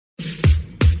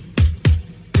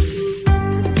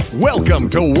Welcome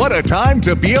to What a Time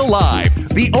to Be Alive,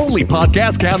 the only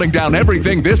podcast counting down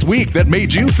everything this week that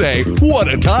made you say,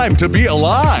 what a time to be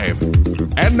alive.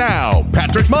 And now,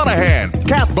 Patrick Monahan,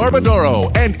 Kath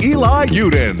Barbadoro, and Eli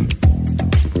Uden.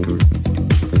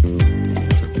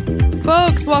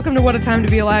 Folks, welcome to What a Time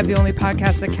to Be Alive, the only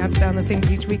podcast that counts down the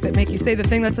things each week that make you say the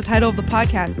thing that's the title of the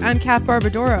podcast. I'm Kath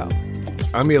Barbadoro.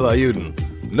 I'm Eli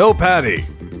Uden. No Patty.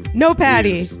 No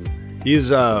Patty.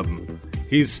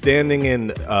 He's standing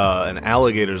in an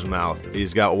alligator's mouth.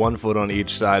 He's got one foot on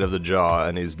each side of the jaw,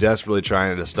 and he's desperately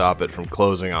trying to stop it from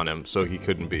closing on him, so he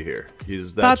couldn't be here.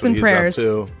 That's Thoughts and prayers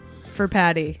up to. for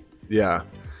Patty. Yeah,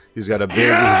 he's got a big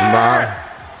mouth.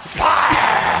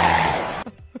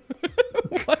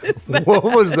 What is that? What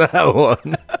was that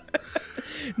one?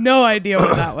 No idea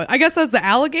what that was. I guess that's the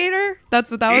alligator?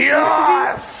 That's what that was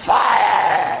supposed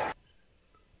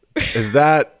to be? Is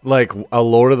that like a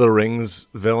Lord of the Rings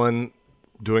villain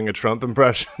doing a Trump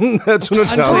impression? That's what it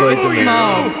sounds like to me.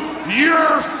 Small.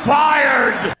 You're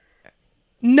fired!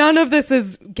 None of this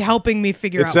is helping me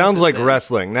figure out. It sounds what like this is.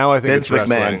 wrestling. Now I think Vince it's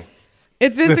wrestling. McMahon.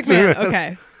 It's Vince McMahon.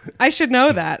 Okay. I should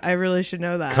know that. I really should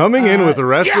know that. Coming in with a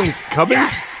wrestling coming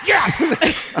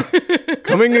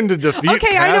in to defeat Okay,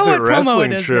 Kath I know at what promo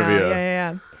wrestling it is trivia. now.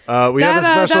 Yeah. We have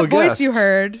a special that voice guest. you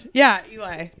heard. Yeah,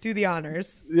 Eli, do the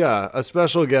honors. Yeah, a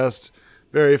special guest,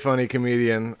 very funny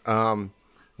comedian.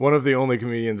 One of the only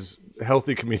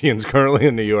healthy comedians currently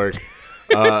in New York,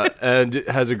 and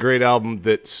has a great album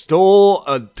that stole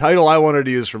a title I wanted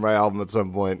to use for my album at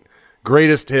some point.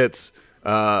 Greatest Hits.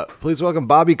 Please welcome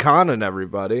Bobby Condon,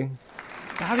 everybody.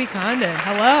 Bobby Condon,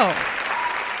 hello.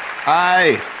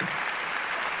 Hi.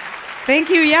 Thank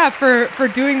you, for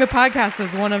doing the podcast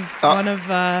as one of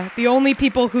the only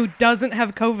people who doesn't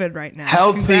have COVID right now.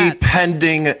 Healthy Congrats.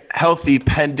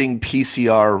 pending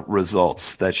PCR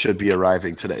results that should be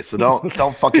arriving today. So don't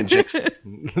fucking jinx it.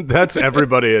 That's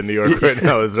everybody in New York right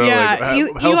now. Is Yeah,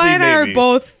 like, Eli and I maybe.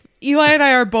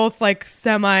 are both like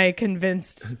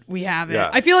semi-convinced we have it. Yeah.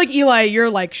 I feel like Eli, you're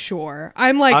like sure.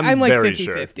 I'm like very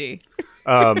 50-50.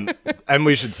 And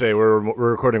we should say we're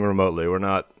recording remotely. We're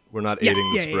not aiding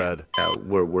the yeah. spread.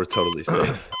 We're totally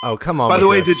safe. Oh, come on. By the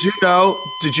with way, this.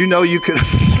 did you know you could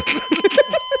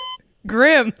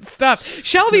Grim stuff.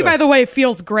 Shelby, by the way,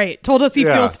 feels great. Told us he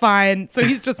Yeah. feels fine, so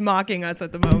he's just mocking us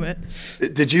at the moment.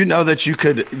 Did you know that you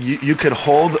could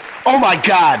hold? Oh my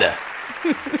god!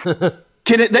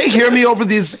 Can they hear me over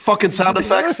these fucking sound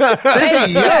effects? This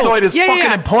factoid is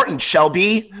fucking important,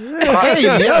 Shelby. Hey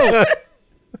yo!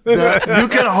 You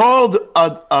can hold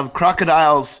a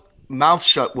crocodile's mouth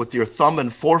shut with your thumb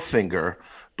and forefinger,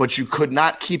 but you could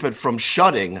not keep it from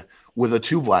shutting with a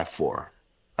 2x4.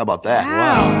 How about that?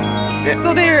 Wow. Yeah.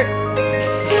 So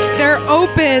their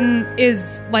open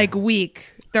is like weak.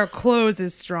 Their close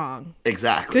is strong.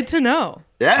 Exactly. Good to know.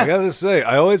 I Yeah. gotta say,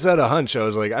 I always had a hunch. I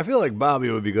was like, I feel like Bobby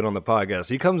would be good on the podcast.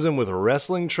 He comes in with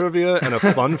wrestling trivia and a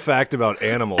fun fact about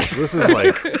animals. This is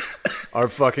like our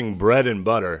fucking bread and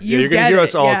butter. You're gonna get hear it,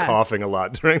 us all yeah. coughing a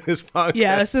lot during this podcast.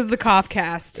 Yeah, this is the cough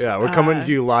cast. Yeah, we're coming to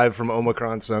you live from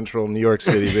Omicron Central, New York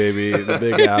City, baby. The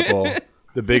Big Apple,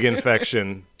 the big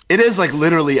infection. It is like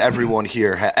literally everyone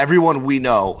here, everyone we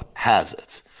know has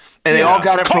it. And they all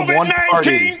got it from one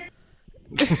party.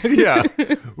 Yeah,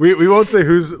 we won't say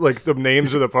who's like the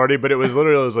names of the party, but it was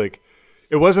like,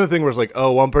 it wasn't a thing where it's like,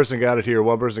 oh, one person got it here,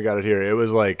 one person got it here. It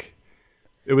was like,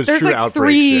 it was There's true like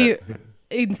outbreak 3 shit.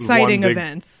 inciting One big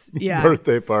events. Yeah.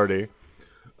 Birthday party.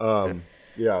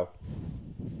 Yeah.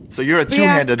 So you're a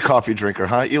two-handed coffee drinker,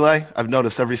 huh, Eli? I've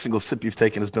noticed every single sip you've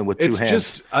taken has been with two It's hands.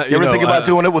 just, you ever think about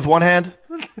doing it with one hand?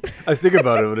 I think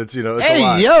about it, but it's, it's a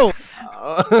lot.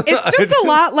 It's just a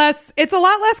lot less. It's a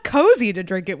lot less cozy to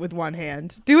drink it with one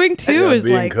hand. Doing two Yeah, is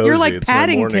being like cozy. you're like It's my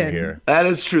morning Paddington. here. That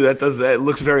is true. That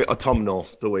looks very autumnal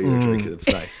the way you're drinking. It's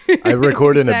nice. I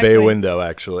record in a bay Exactly. window.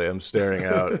 Actually, I'm staring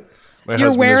out. My You're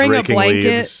husband is wearing a raking blanket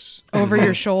leaves. over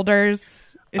your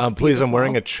shoulders. It's Please, I'm beautiful.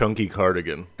 wearing a chunky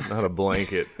cardigan, not a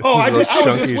blanket. Oh, I This is a was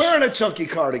chunky just wearing a chunky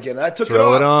cardigan. I took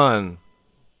Throw it it off. on.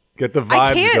 Get the vibes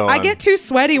I can't. going. I get too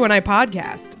sweaty when I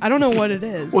podcast. I don't know what it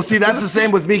is. Well, see, that's the same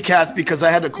with me, Kath, because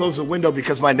I had to close the window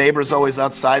because my neighbor's always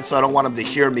outside, so I don't want him to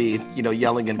hear me,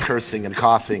 yelling and cursing and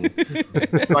coughing.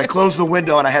 So I closed the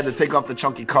window and I had to take off the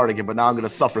chunky cardigan, but now I'm going to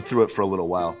suffer through it for a little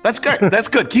while. That's good. That's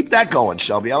good. Keep that going,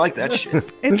 Shelby. I like that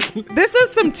shit. This is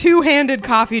some two-handed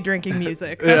coffee drinking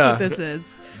music. That's Yeah. what this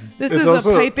is. This It's is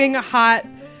also- a piping hot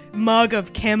mug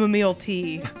of chamomile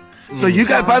tea. So you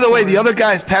got, by the way, the other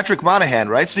guy is Patrick Monahan,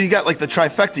 right? So you got like the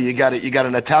trifecta. You got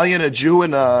an Italian, a Jew,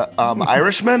 and a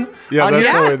Irishman. Yeah, on that's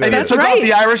here. the way And that you is. took right. off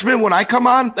the Irishman when I come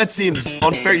on. That seems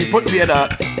unfair. You put me at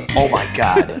a. Oh my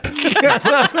god.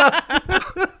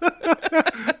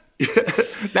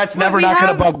 That's never not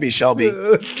going to bug me, Shelby.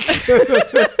 We're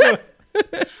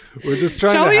just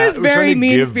trying Shelby to is very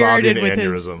mean-spirited with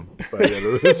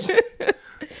his.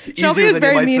 Shelby is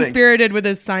very mean-spirited with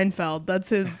his Seinfeld.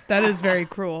 That is very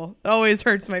cruel. It always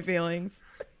hurts my feelings.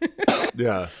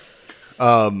 Yeah.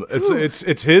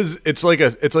 It's like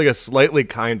a slightly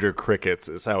kinder crickets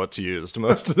is how it's used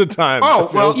most of the time.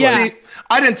 Oh, well, yeah. See,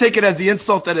 I didn't take it as the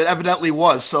insult that it evidently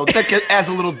was, so that adds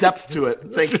a little depth to it.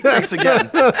 Thanks again.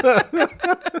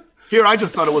 Here, I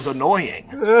just thought it was annoying.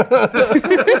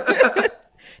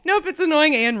 Nope, it's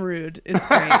annoying and rude. It's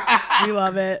great. We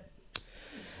love it.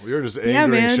 We were just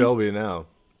angering Shelby now.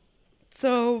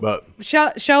 So,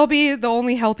 Shelby, the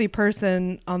only healthy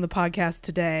person on the podcast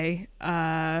today.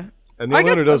 And the only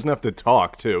one who doesn't have to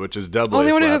talk, too, which is doubly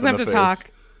only one who doesn't have to talk.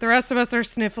 The rest of us are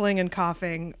sniffling and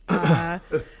coughing.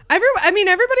 Everybody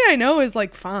I know is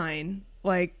like fine.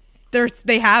 Like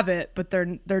they have it, but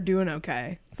they're doing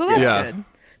okay. So that's good.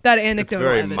 That anecdotal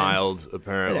evidence. It's very evidence mild,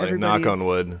 apparently. Knock on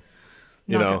wood.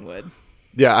 Knock on wood.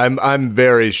 Yeah, I'm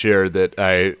very sure that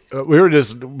we were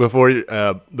just, before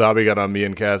Bobby got on, me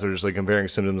and Cass were just like comparing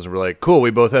symptoms, and we're like, cool, we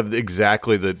both have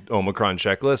exactly the Omicron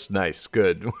checklist. Nice,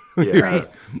 good. Yeah. Right.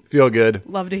 Feel good.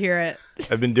 Love to hear it.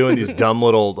 I've been doing these dumb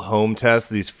little home tests,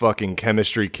 these fucking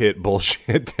chemistry kit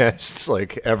bullshit tests,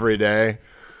 like every day.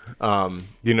 The ones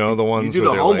you do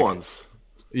the home ones.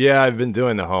 Yeah, I've been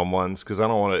doing the home ones because I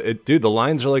don't want to. Dude, the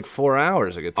lines are like 4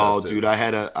 hours to get tested. Oh, dude, I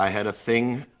had a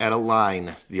thing at a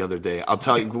line the other day. I'll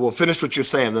tell you. We'll finish what you're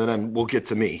saying, then we'll get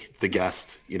to me, the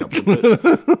guest.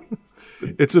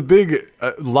 It's a big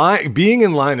line. Being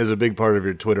in line is a big part of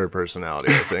your Twitter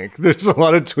personality, I think. There's a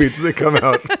lot of tweets that come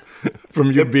out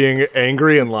from you being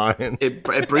angry in line.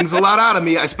 It brings a lot out of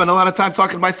me. I spend a lot of time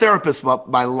talking to my therapist about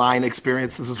my line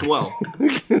experiences as well.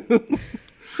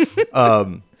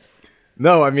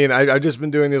 No, I mean, I've just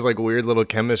been doing these like weird little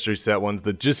chemistry set ones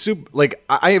that just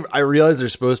I realize they're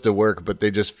supposed to work, but they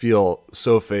just feel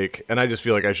so fake, and I just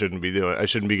feel like I shouldn't be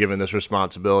given this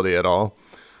responsibility at all.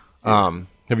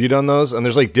 Have you done those? And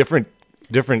there's like different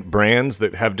brands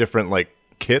that have different like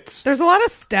kits. There's a lot of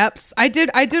steps. I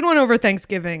did one over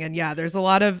Thanksgiving, and yeah, there's a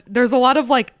lot of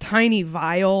like tiny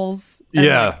vials, and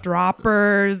like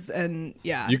droppers, and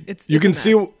yeah, you can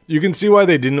see why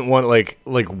they didn't want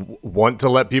to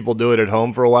let people do it at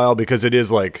home for a while, because it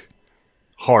is like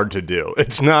hard to do.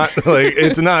 It's not like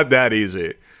it's not that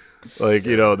easy. Like,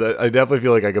 I definitely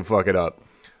feel like I could fuck it up.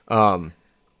 And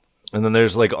then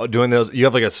there's like doing those. You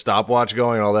have like a stopwatch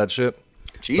going and all that shit.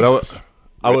 Jesus,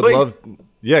 I would love.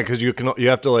 Yeah, because you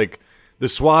have to like, the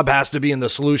swab has to be in the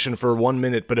solution for 1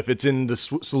 minute, but if it's in the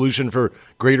solution for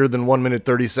greater than 1 minute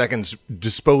 30 seconds,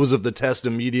 dispose of the test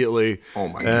immediately. Oh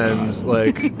my god! And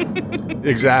like,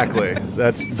 exactly,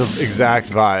 that's the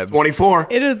exact vibe. 24.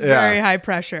 It is very high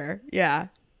pressure. Yeah.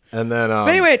 And then, but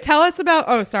anyway, tell us about.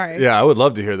 Oh, sorry. Yeah, I would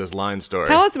love to hear this line story.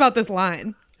 Tell us about this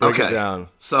line. Break it down.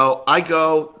 So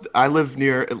I live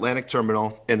near Atlantic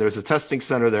Terminal, and there's a testing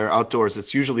center there outdoors.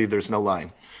 There's no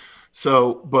line.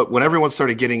 So, but when everyone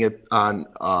started getting it on,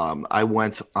 I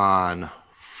went on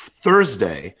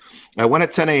Thursday. I went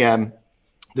at 10 a.m.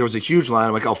 There was a huge line.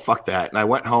 I'm like, oh, fuck that. And I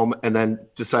went home and then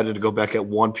decided to go back at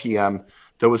 1 p.m.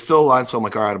 There was still a line. So I'm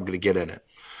like, all right, I'm going to get in it.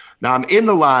 Now I'm in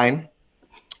the line,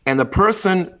 and the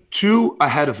person 2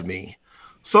 ahead of me,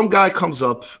 some guy comes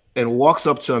up and walks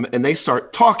up to him, and they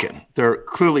start talking. They're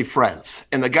clearly friends.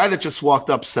 And the guy that just walked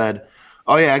up said,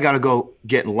 oh yeah, I got to go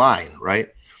get in line. Right.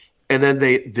 And then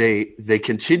they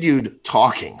continued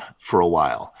talking for a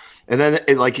while. And then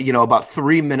about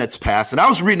 3 minutes passed, and I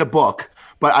was reading a book,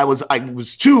 but I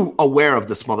was too aware of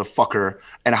this motherfucker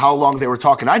and how long they were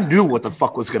talking. I knew what the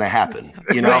fuck was going to happen,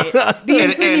 Right. The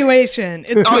insinuation.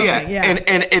 And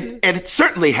it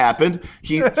certainly happened.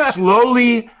 He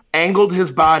slowly angled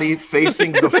his body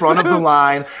facing the front of the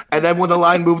line, and then when the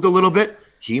line moved a little bit,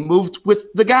 he moved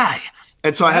with the guy.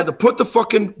 And so I had to put the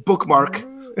fucking bookmark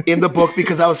in the book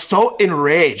because I was so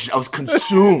enraged. I was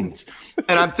consumed.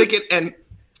 And I'm thinking, and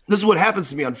this is what happens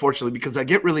to me, unfortunately, because I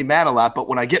get really mad a lot. But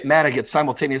when I get mad, I get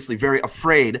simultaneously very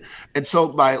afraid. And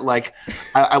so I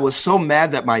was so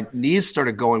mad that my knees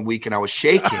started going weak and I was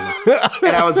shaking.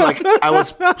 And I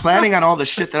was planning on all the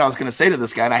shit that I was going to say to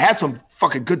this guy. And I had some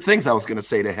fucking good things I was going to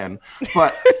say to him.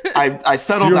 But I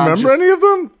settled on. Do you remember any of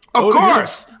them? Of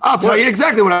course. Yeah. I'll tell you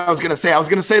exactly what I was going to say. I was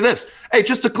going to say this. Hey,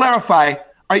 just to clarify,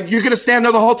 you're going to stand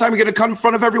there the whole time? You're going to come in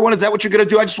front of everyone? Is that what you're going to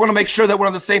do? I just want to make sure that we're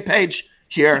on the same page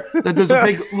here, that there's a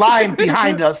big line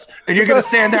behind us, and you're going to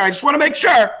stand there. I just want to make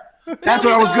sure. That's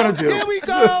what I was going to do. Here we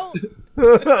go.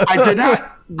 I did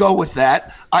not go with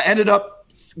that. I ended up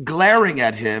glaring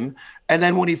at him, and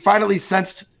then when he finally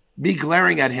sensed me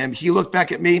glaring at him, he looked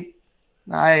back at me.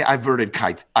 I averted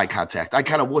eye contact. I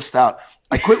kind of wussed out.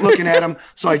 I quit looking at him,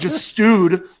 so I just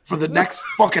stewed for the next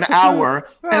fucking hour,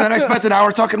 and then I spent an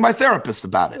hour talking to my therapist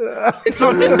about it. And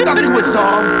so nothing was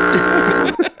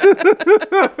solved.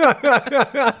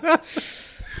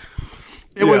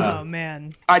 It was. Oh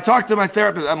man! I talked to my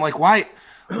therapist. I'm like, why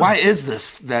is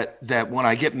this that when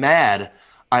I get mad,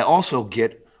 I also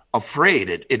get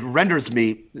afraid? It renders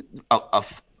me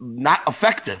not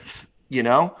effective. You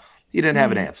know, he didn't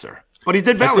have an answer, but he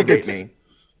did validate me.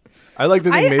 I like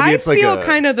to think maybe it's like I feel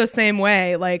kind of the same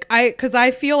way. Like because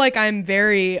I feel like I'm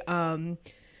very, I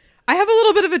have a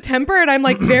little bit of a temper, and I'm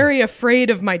like very afraid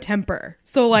of my temper.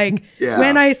 So like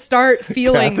when I start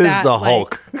feeling Kath that, is the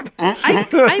Hulk.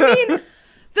 I mean,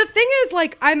 the thing is,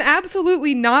 like, I'm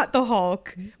absolutely not the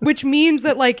Hulk, which means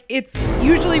that like it's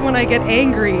usually when I get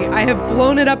angry, I have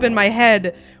blown it up in my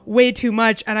head way too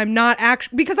much, and I'm not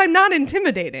actually, because I'm not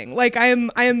intimidating. Like I am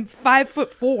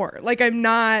 5'4". Like I'm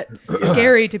not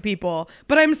scary to people,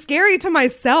 but I'm scary to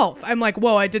myself. I'm like,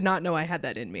 whoa, I did not know I had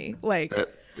that in me. Like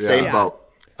same boat.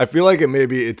 I feel like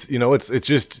it's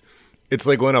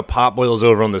like when a pot boils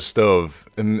over on the stove,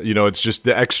 and it's just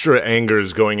the extra anger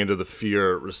is going into the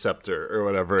fear receptor or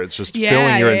whatever. It's just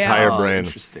filling your entire brain.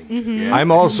 Interesting. Mm-hmm. Yeah.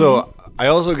 I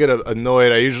also get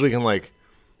annoyed. I usually can like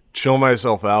chill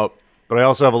myself out, but I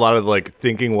also have a lot of like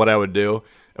thinking what I would do.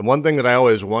 And one thing that I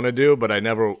always want to do, but I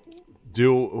never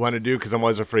do want to do because I'm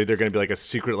always afraid they're going to be like a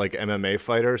secret like MMA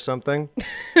fighter or something,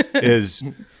 is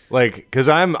like, because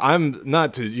I'm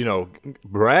not to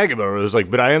brag about it. It's like,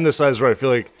 but I am the size where I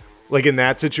feel like in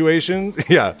that situation,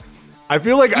 I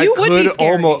feel like I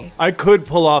could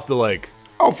pull off the like.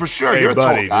 Oh, for sure. Hey, you're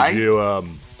buddy, a tall guy. did you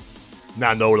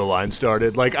not know where the line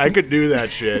started? Like I could do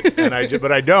that shit, and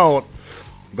but I don't.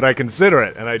 But I consider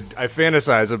it, and I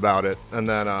fantasize about it, and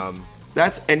then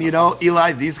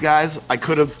Eli, these guys, I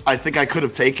think I could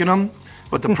have taken them,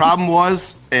 but the problem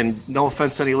was, and no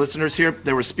offense to any listeners here,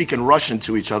 they were speaking Russian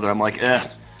to each other. I'm like,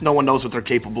 no one knows what they're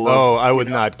capable of. Oh, I would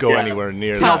not go anywhere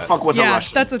near that. Don't fuck with a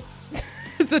Russian.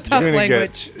 It's a tough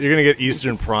language. You're gonna get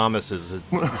Eastern promises.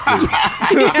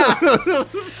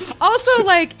 Also,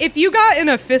 like, if you got in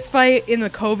a fist fight in the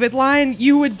COVID line,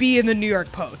 you would be in the New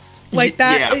York Post. Like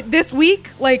that this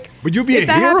week. Like, but you'd be if a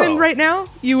that hero. happened right now,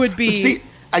 you would be. See,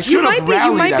 I should have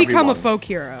rallied You might become everyone. a folk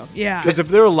hero. Yeah. Because if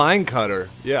they're a line cutter,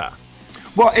 yeah.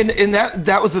 Well, and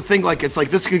that was the thing. Like, it's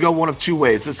like this could go one of two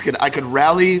ways. I could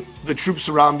rally the troops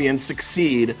around me and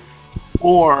succeed,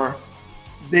 or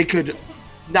they could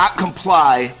not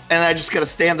comply, and I just got to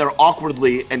stand there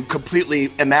awkwardly and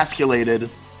completely emasculated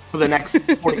for the next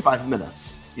 45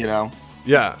 minutes. Yeah.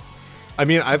 I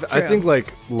mean, I think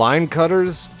like line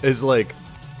cutters is like,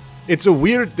 it's a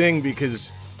weird thing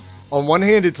because on one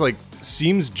hand it's like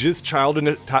seems just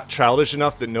childish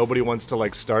enough that nobody wants to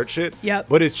like start shit. Yep.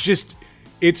 But it's just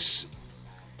it's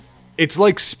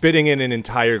like spitting in an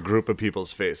entire group of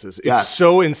people's faces. It's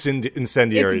so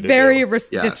incendiary. It's very to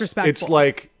do. disrespectful. It's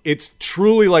like it's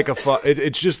truly like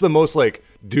it's just the most like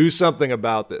do something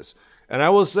about this. And I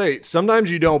will say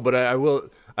sometimes you don't, but I will.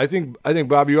 I think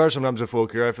Bob, you are sometimes a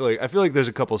folk hero. I feel like there's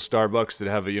a couple Starbucks that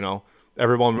have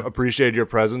everyone appreciated your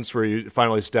presence where you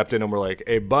finally stepped in and were like,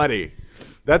 hey buddy,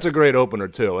 that's a great opener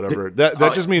too. Whatever.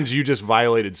 That just means you just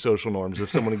violated social norms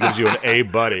if someone gives you an A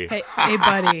buddy. Hey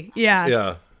buddy. Yeah.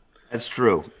 Yeah. That's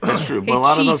true. But a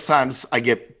lot of those times I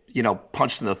get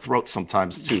punched in the throat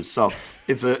sometimes too. So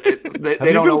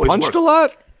they don't always punched work. a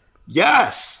lot.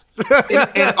 Yes,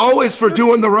 and always for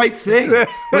doing the right thing.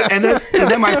 And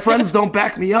then my friends don't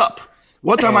back me up.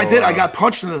 One time I did. I got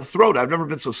punched in the throat. I've never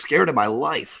been so scared in my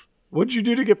life. What'd you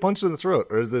do to get punched in the throat,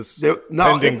 or is this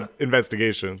pending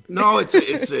investigation? No,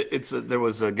 there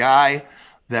was a guy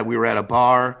that we were at a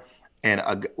bar, and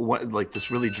this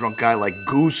really drunk guy like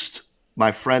goosed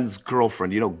my friend's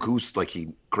girlfriend. Goosed, like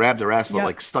he grabbed her ass, but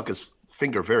like stuck his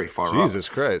finger very far up. Jesus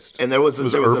Christ! And there was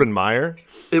Urban Meyer.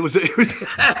 It was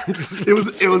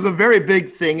a very big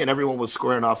thing, and everyone was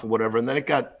squaring off and whatever. And then it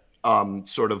got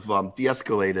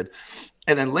de-escalated.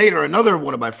 And then later, another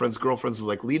one of my friend's girlfriends was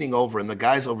like leaning over, and the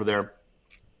guys over there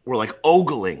were like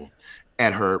ogling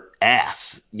at her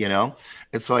ass,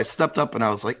 And so I stepped up and I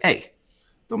was like, "Hey,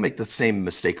 don't make the same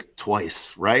mistake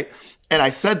twice, right?" And I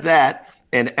said that,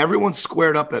 and everyone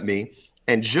squared up at me,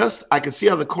 and I could see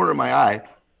out of the corner of my eye.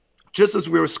 Just as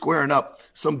we were squaring up,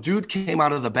 some dude came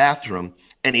out of the bathroom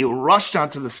and he rushed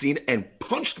onto the scene and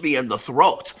punched me in the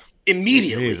throat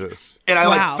immediately. Jesus. And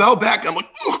I fell back. I'm like,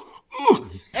 ugh,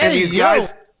 ugh. And these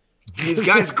guys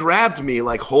grabbed me,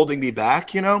 like holding me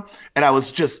back, And I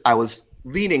was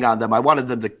leaning on them. I wanted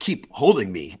them to keep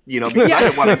holding me, because I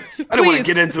didn't want to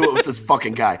get into it with this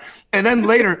fucking guy. And then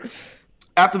later,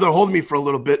 after they're holding me for a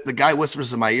little bit, the guy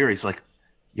whispers in my ear, he's like,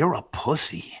 "You're a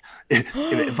pussy."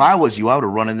 If I was you, I would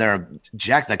have run in there and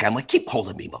jacked that guy. I'm like, "Keep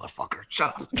holding me, motherfucker.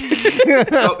 Shut up."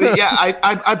 So, yeah,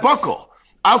 I buckle.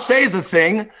 I'll say the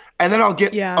thing, and then I'll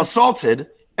get assaulted,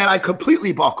 and I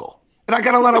completely buckle. And I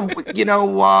got a lot of,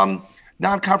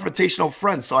 non-confrontational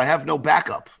friends, so I have no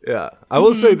backup. Yeah, I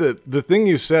will say that the thing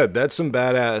you said, that's some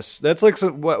badass. That's like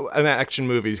an action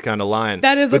movie's kind of line.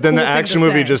 That is, but then cool the action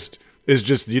movie is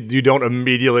just you don't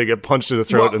immediately get punched to the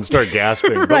throat and start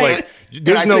gasping. Right. But like,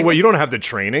 there's no way. You don't have the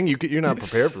training. You're not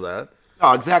prepared for that.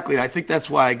 No, exactly. And I think that's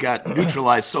why I got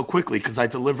neutralized so quickly, because I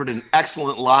delivered an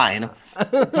excellent line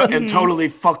and totally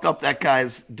fucked up that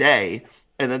guy's day.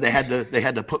 And then they had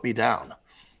to put me down,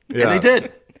 and they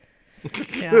did.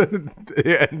 Yeah.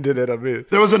 They ended it. I mean,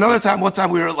 there was another time. One time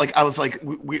we were like, I was like,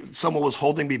 someone was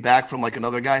holding me back from like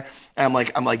another guy, and I'm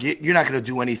like, "You're not going to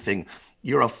do anything.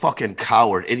 You're a fucking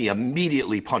coward." And he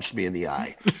immediately punched me in the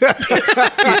eye.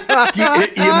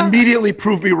 he immediately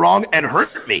proved me wrong and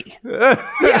hurt me. You're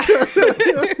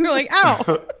like,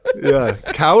 ow. Yeah,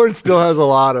 coward still has a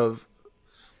lot of.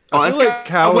 Oh, that's like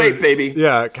coward. Wait, baby.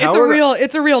 Yeah, coward.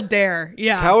 It's a real dare.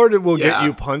 Yeah, coward will get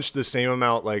you punched the same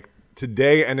amount like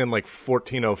today and in like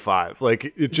 1405.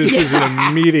 Like it just is an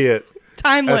immediate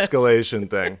timeless escalation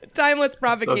thing. Timeless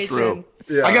provocation. So true.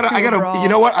 Yeah. I gotta. You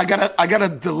know what? I gotta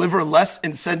deliver less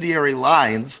incendiary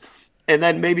lines, and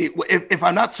then maybe if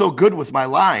I'm not so good with my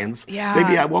lines,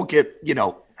 maybe I won't get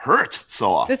hurt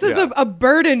so often. This is a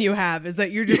burden you have, is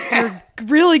that you're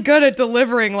really good at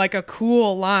delivering like a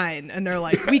cool line, and they're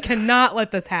like, we cannot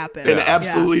let this happen. And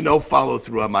absolutely no follow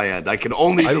through on my end. I can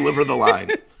only deliver the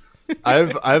line.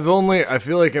 I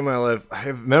feel like in my life I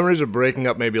have memories of breaking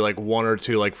up maybe like one or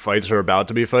two like fights or about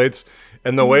to be fights,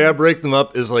 and the way I break them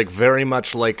up is like very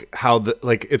much like how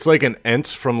it's like an Ent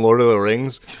from Lord of the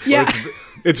Rings. Yeah.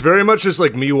 It's very much just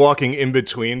like me walking in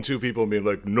between two people and being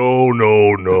like, no, like,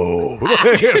 no,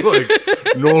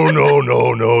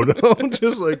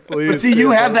 just like, please. But see, you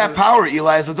have that power,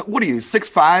 Eli. What are you,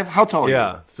 6'5"? How tall are you?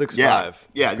 Yeah, 6'5".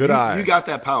 Yeah, good eye. You got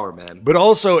that power, man. But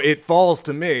also, it falls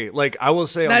to me. Like I will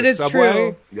say, on the subway,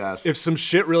 true. Yes. If some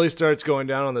shit really starts going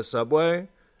down on the subway,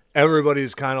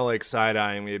 everybody's kind of like side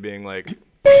eyeing me, being like,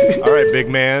 "All right, big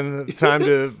man, time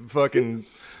to fucking."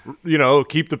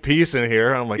 Keep the peace in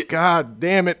here. I'm like, God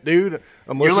damn it, dude.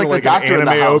 I'm listening like to like an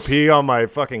anime OP on my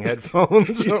fucking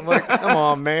headphones. I'm like, come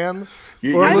on, man.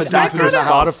 I'm listening to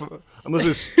Spotify. I'm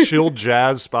listening to chill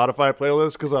jazz Spotify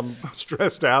playlist because I'm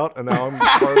stressed out and now I'm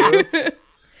part of this.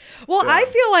 Well, I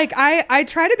feel like I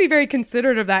try to be very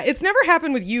considerate of that. It's never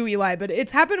happened with you, Eli, but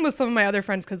it's happened with some of my other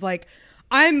friends, because like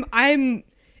I'm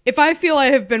if I feel I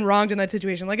have been wronged in that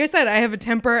situation, like I said, I have a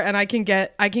temper and I can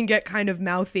get kind of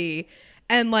mouthy.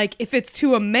 And like, if it's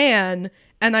to a man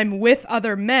and I'm with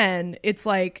other men, it's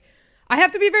like, I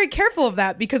have to be very careful of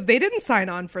that, because they didn't sign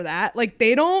on for that. Like,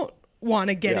 they don't want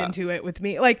to get into it with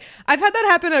me. Like, I've had that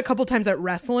happen a couple times at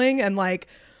wrestling. And like,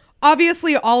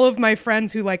 obviously all of my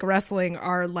friends who like wrestling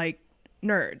are like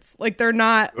nerds. Like, they're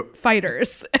not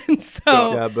fighters. And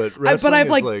so, but wrestling I've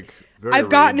like, like I've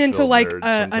gotten into like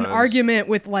an argument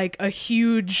with like a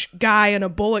huge guy in a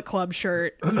Bullet Club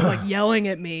shirt who's like yelling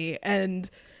at me, and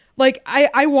like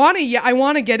I want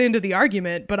to get into the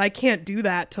argument, but I can't do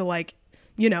that to like,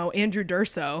 Andrew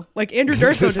Durso. Like, Andrew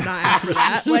Durso did not ask for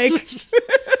that. Like,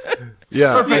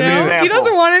 yeah, he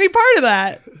doesn't want any part of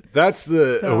that. That's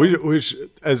we should,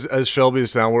 as Shelby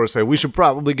Sound will say, we should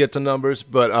probably get to numbers,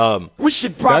 but we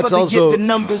should probably get to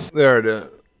numbers. There it is.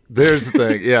 There's the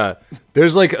thing, yeah.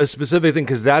 There's like a specific thing,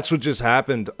 because that's what just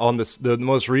happened on the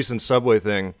most recent subway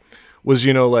thing. Was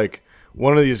like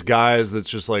one of these guys that's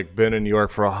just like been in New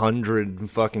York for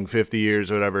 150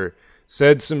 years or whatever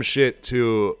said some shit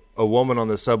to a woman on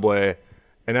the subway,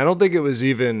 and I don't think it was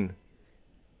even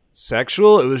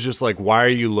sexual. It was just like, "Why are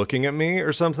you looking at me?"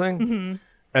 or something. Mm-hmm.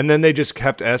 And then they just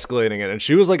kept escalating it, and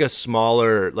she was like a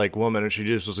smaller like woman, and she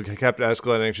just kept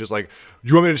escalating. She's like, "Do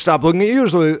you want me to stop looking at you?" or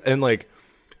something? And like,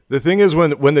 the thing is,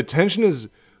 when the tension is,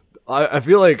 I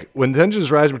feel like when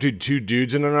tensions rise between two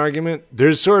dudes in an argument,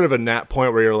 there's sort of a nap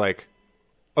point where you're like,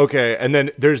 okay, and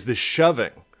then there's the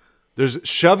shoving.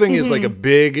 Shoving is like a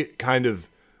big kind of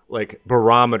like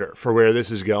barometer for where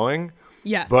this is going.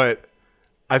 Yes. But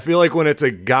I feel like when it's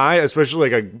a guy, especially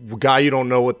like a guy you don't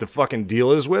know what the fucking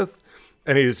deal is with,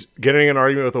 and he's getting an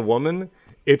argument with a woman,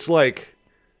 it's like,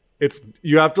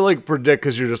 you have to like predict,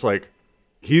 because you're just like,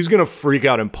 he's going to freak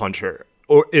out and punch her.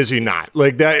 Or is he not?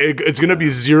 Like that, it's going to be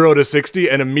 0 to 60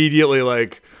 and immediately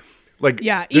like Like,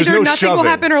 either no nothing shoving. will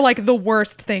happen or like the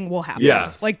worst thing will happen.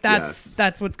 Yes. Like that's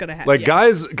what's gonna happen. Like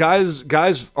guys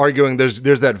arguing.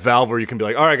 There's that valve where you can be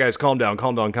like, all right, guys, calm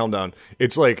down.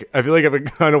 It's like I feel like if a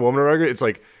guy and a woman are arguing, it's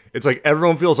like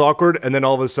everyone feels awkward, and then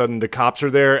all of a sudden the cops are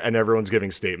there and everyone's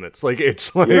giving statements. Like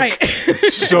it's like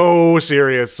so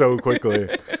serious so quickly.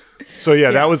 So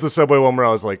that was the subway one where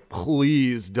I was like,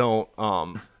 please don't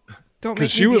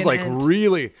because she was like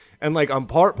really, and like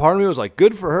part of me was like,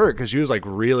 good for her because she was like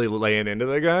really laying into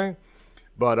the guy.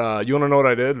 But you want to know what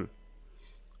I did?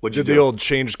 What'd you did do? the old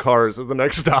change cars at the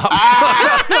next stop.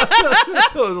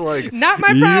 I was like, not my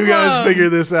problem. You guys figure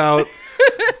this out.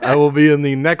 I will be in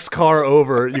the next car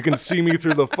over. You can see me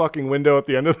through the fucking window at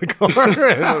the end of the car.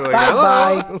 And I'm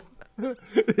like, bye.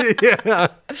 Yeah.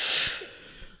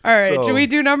 All right. Should we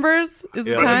do numbers? Is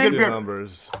the time? Let's do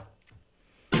numbers.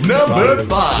 Number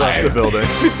 5. Left the building.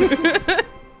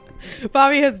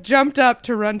 Bobby has jumped up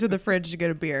to run to the fridge to get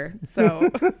a beer. So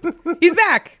he's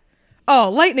back. Oh,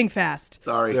 lightning fast.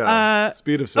 Sorry.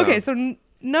 Speed of sound. Okay, so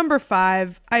number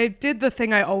 5, I did the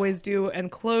thing I always do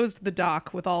and closed the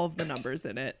doc with all of the numbers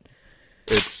in it.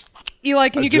 It's Eli,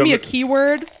 can you give me a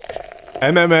keyword?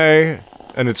 MMA,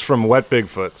 and it's from Wet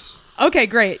Bigfoots. Okay,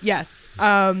 great. Yes.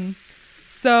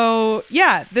 So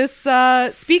yeah, this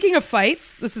speaking of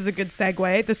fights, this is a good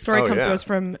segue. This story comes to us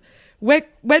from Wet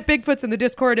Bigfoots in the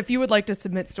Discord. If you would like to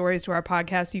submit stories to our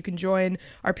podcast, you can join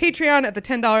our Patreon at the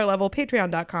 $10 level,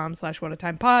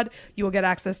 patreon.com/whatatimepod. You will get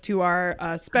access to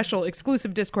our special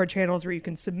exclusive Discord channels where you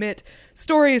can submit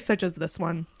stories such as this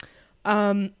one.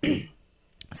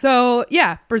 So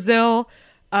yeah, Brazil,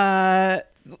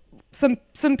 some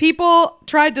people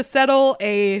tried to settle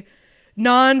a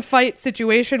non-fight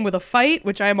situation with a fight,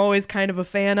 which I'm always kind of a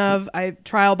fan of.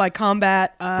 Trial by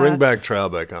combat. Bring back trial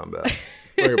by combat.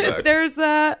 Bring it back. There's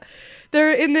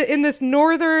there in this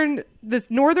northern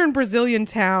Brazilian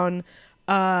town,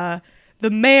 the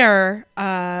mayor.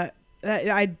 I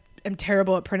am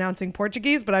terrible at pronouncing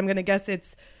Portuguese, but I'm gonna guess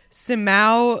it's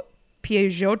Simão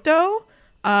Peixoto.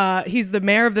 He's the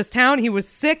mayor of this town. He was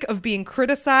sick of being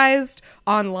criticized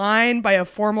online by a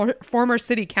former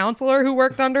city councilor who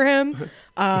worked under him,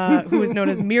 who was known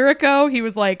as Miraco. He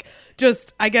was like,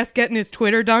 just, I guess, getting his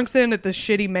Twitter dunks in at the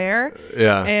shitty mayor.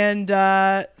 Yeah. And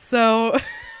so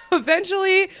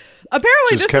eventually,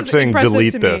 apparently just this kept is saying impressive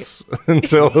delete to me. this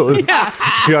until it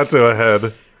got to a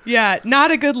head. Yeah,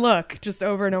 not a good look, just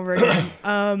over and over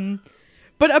again.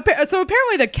 But so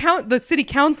apparently the city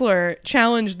councilor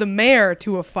challenged the mayor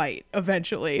to a fight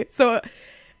eventually. So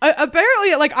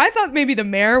apparently, like, I thought maybe the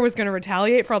mayor was going to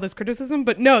retaliate for all this criticism,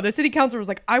 but no, the city councilor was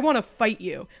like, I want to fight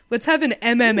you. Let's have an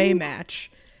MMA match.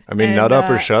 I mean, nut up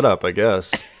or shut up, I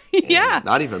guess. Yeah.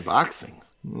 Not even boxing.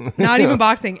 Not even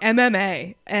boxing,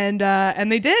 MMA.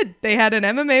 And they did. They had an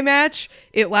MMA match.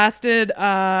 It lasted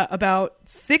about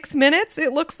 6 minutes,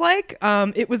 it looks like.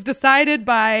 It was decided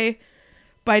by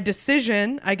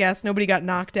decision, I guess. Nobody got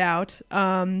knocked out.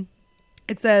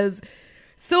 It says,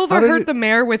 Silva hurt the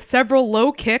mayor with several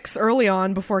low kicks early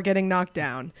on before getting knocked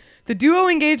down. The duo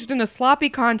engaged in a sloppy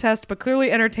contest but clearly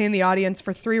entertained the audience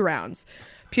for 3 rounds.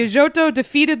 Peixoto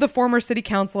defeated the former city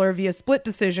councilor via split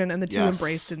decision, and the two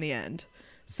embraced in the end.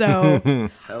 So,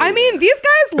 I mean, these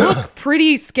guys look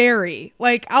pretty scary.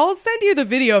 Like, I'll send you the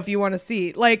video if you want to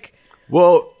see. Like,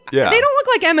 well, yeah. They don't look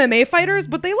like MMA fighters,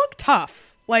 but they look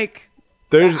tough. Like,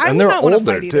 they're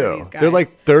older too. They're like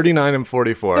 39 and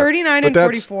 44. 39 and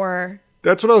 44.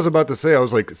 That's what I was about to say. I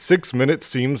was like, 6 minutes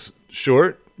seems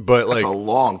short, but like that's a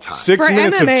long time. 6 For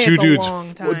minutes MMA, of two it's dudes. a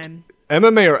long time.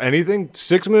 MMA or anything,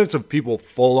 6 minutes of people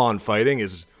full on fighting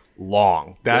is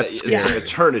long. That's it's an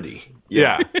eternity.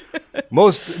 Yeah.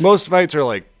 Most fights are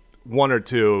like 1 or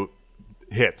 2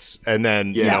 hits, and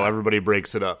then you know everybody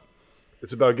breaks it up.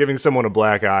 It's about giving someone a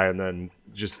black eye and then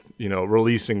just, you know,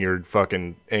 releasing your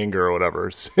fucking anger or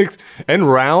whatever. 6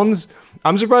 and rounds.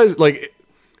 I'm surprised, like,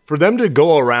 for them to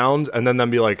go around and then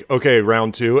be like, okay,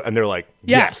 round 2, and they're like,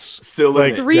 yes. Still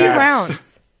like 3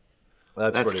 rounds.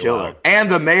 That's killer. Wild. And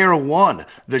the mayor won.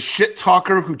 The shit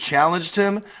talker who challenged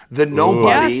him, the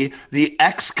nobody, the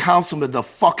ex-councilman, the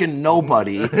fucking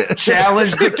nobody,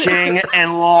 challenged the king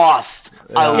and lost.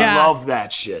 I love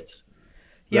that shit.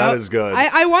 That is good.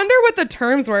 I wonder what the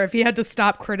terms were if he had to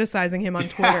stop criticizing him on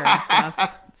Twitter and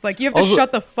stuff. It's like, you have to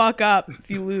shut the fuck up if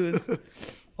you lose.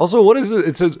 Also, what is it?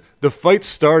 It says the fight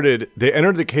started, they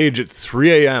entered the cage at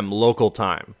 3 a.m. local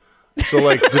time. So,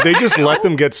 like, did they just let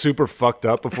them get super fucked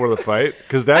up before the fight?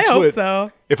 Because that's I hope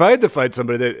so. If I had to fight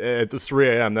somebody at the 3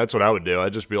 a.m., that's what I would do.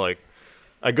 I'd just be like,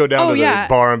 I'd go down to the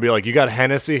bar and be like, you got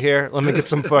Hennessy here? Let me get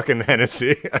some fucking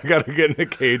Hennessy. I got to get in a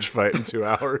cage fight in 2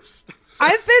 hours.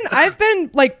 I've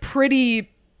been like pretty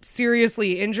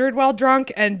seriously injured while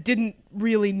drunk and didn't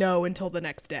really know until the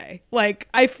next day. Like,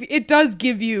 it does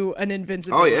give you an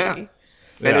invincibility. Oh, yeah.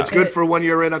 And it's good for when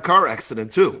you're in a car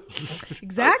accident, too.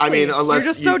 Exactly. I mean, unless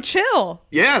you're just so chill.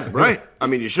 Yeah, right. I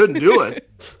mean, you shouldn't do it,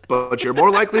 but you're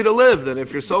more likely to live than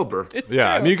if you're sober. It's true.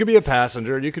 I mean, you could be a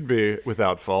passenger. You could be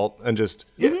without fault and just...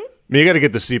 Yeah. I mean, you got to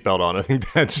get the seatbelt on. I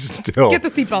think that's still... Get the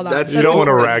seatbelt on. You don't want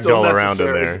to ragdoll around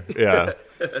in there. Yeah.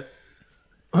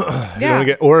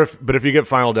 But if you get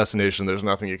Final Destination, there's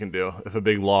nothing you can do. If a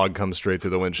big log comes straight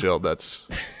through the windshield, that's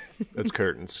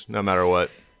curtains, no matter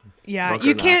what. Yeah,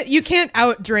 you can't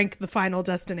outdrink the Final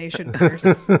Destination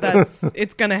curse.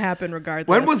 It's gonna happen regardless.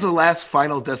 When was the last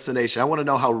Final Destination? I want to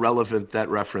know how relevant that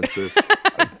reference is.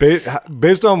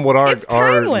 Based on what our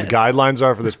guidelines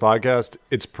are for this podcast,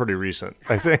 it's pretty recent,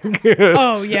 I think.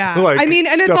 Oh yeah, I mean,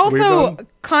 and it's also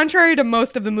contrary to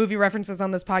most of the movie references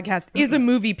on this podcast, is a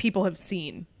movie people have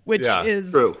seen, which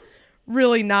is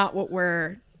really not what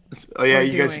we're. Oh yeah,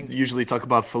 you guys usually talk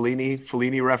about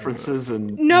Fellini references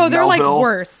and no, they're Melville. like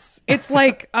worse. It's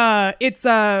like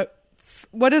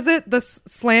what is it? The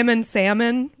Slammin'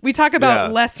 Salmon. We talk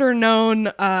about lesser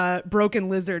known Broken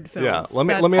Lizard films. Yeah,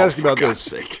 let me ask you about this.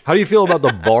 Sake. How do you feel about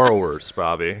The Borrowers,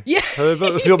 Bobby? Yeah, how do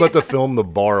you feel about the film The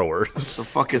Borrowers? What the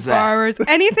fuck is that? Borrowers.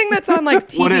 Anything that's on like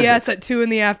TBS at 2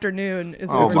 PM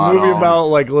is. It's a movie about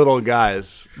like little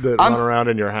guys that run around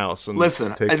in your house. And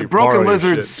listen, Broken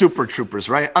Lizard, Super Troopers,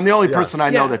 right? I'm the only person I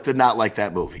know that did not like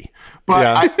that movie.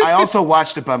 But I also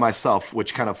watched it by myself,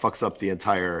 which kind of fucks up the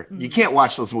entire. You can't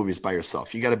watch those movies by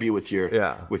yourself. You got to be with your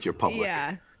public.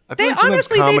 Yeah, they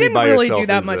didn't really do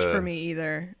that much for me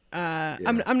either.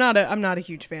 I'm not a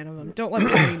huge fan of them. Don't let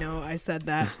Patty know I said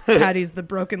that. Patty's the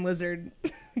Broken Lizard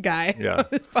guy on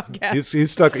this podcast.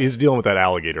 He's stuck. He's dealing with that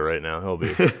alligator right now. He'll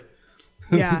be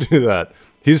do that.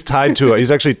 He's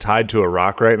actually tied to a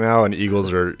rock right now, and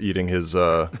eagles are eating his.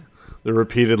 They're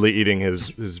repeatedly eating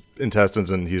his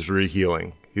intestines, and he's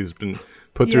re-healing. He's been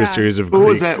put through a series of. Who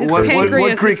was that? His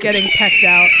pancreas is getting pecked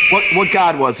out. What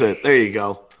god was it? There you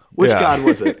go. Which god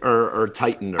was it? Or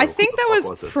Titan? Or I think that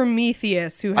was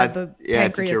Prometheus who had the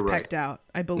pancreas pecked out.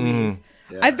 I believe.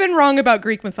 Yeah. I've been wrong about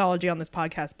Greek mythology on this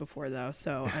podcast before, though.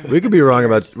 So we could be wrong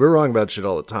about. We're wrong about shit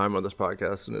all the time on this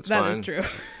podcast, and it's fine. That is true.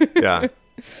 Yeah.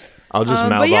 I'll just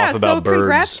mouth off about birds.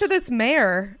 Congrats to this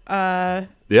mayor.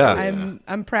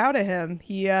 I'm proud of him.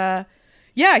 He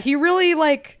really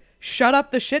like shut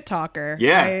up the shit talker.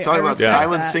 Yeah, talking about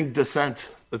silencing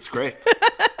dissent. That's great.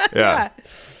 Yeah.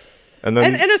 And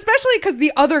especially because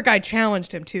the other guy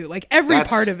challenged him too. Like every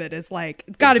part of it is like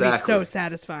it's got to be so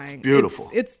satisfying. It's beautiful.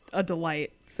 It's a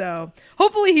delight. So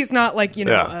hopefully he's not like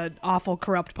an awful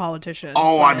corrupt politician.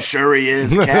 Oh, but I'm sure he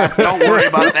is, Kath. Don't worry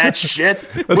about that shit.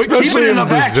 Especially in the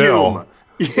Brazil.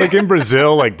 Vacuum. Like in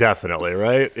Brazil, like definitely,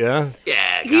 right? Yeah.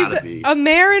 Yeah, he's a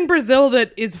mayor in Brazil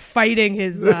that is fighting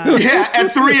his.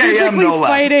 At 3 a.m. no less.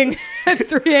 Fighting at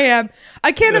 3 a.m.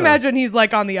 I can't imagine he's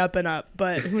like on the up and up,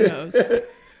 but who knows?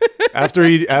 After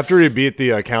he beat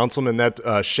the councilman,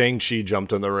 that Shang-Chi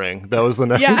jumped in the ring. That was the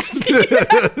next.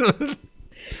 Yeah.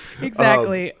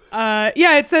 Exactly.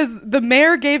 It says the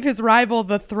mayor gave his rival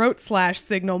the throat slash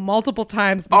signal multiple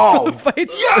times before the fight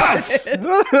started.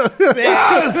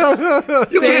 Yes!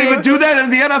 You can't even do that in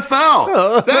the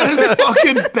NFL. That is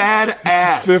fucking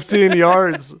badass. 15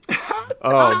 yards.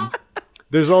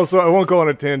 There's also, I won't go on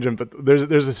a tangent, but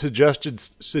there's a suggested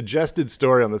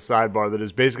story on the sidebar that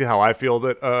is basically how I feel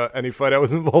that any fight I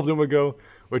was involved in would go,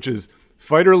 which is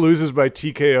fighter loses by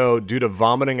TKO due to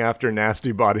vomiting after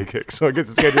nasty body kick. So I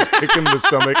guess this guy just kicked him in the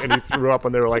stomach and he threw up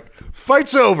and they were like,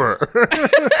 fight's over.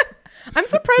 I'm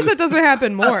surprised that doesn't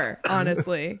happen more,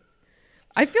 honestly.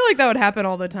 I feel like that would happen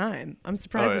all the time. I'm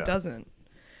surprised it doesn't.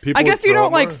 I guess you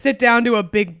don't like sit down to a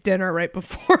big dinner right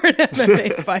before an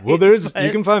MMA fight. Well,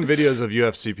 you can find videos of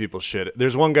UFC people shit.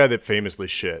 There's one guy that famously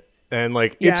shit. And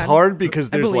like it's hard because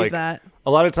there's like a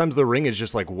lot of times the ring is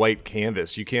just like white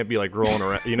canvas. You can't be like rolling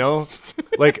around, you know?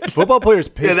 Like football players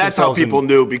piss themselves. Yeah, that's how people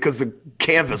knew because the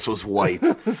canvas was white.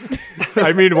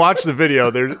 I mean, watch the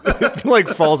video. There like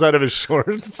falls out of his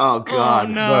shorts. Oh god.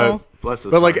 Oh, no. Bless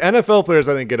his heart. Like NFL players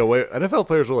I think get away. NFL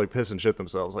players will like piss and shit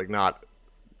themselves. Like not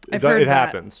I've heard it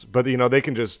happens. But you know, they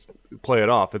can just play it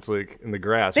off. It's like in the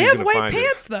grass. They have white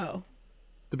pants though.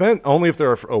 Only if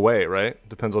they're away, right?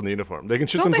 Depends on the uniform. They can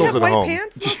shit themselves at home.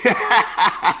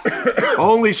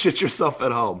 Only shit yourself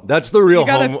at home. That's the real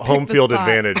home field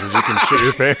advantage is you can shit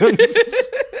your pants.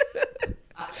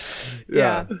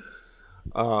 Yeah.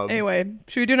 Anyway,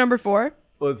 should we do number 4?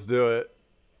 Let's do it.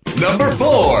 Number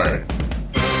 4.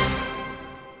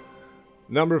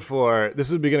 Number 4. This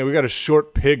is the beginning. We got a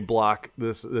short pig block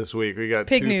this week. We got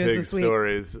pig 2 news pig this week.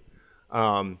 stories.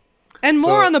 And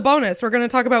more on the bonus. We're going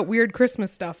to talk about weird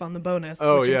Christmas stuff on the bonus.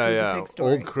 Oh, which yeah. A pig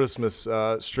story. Old Christmas,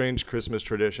 strange Christmas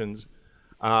traditions.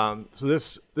 So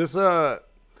this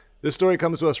story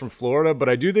comes to us from Florida, but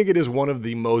I do think it is one of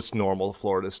the most normal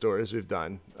Florida stories we've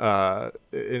done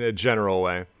in a general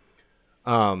way.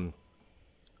 And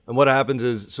what happens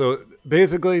is, so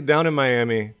basically down in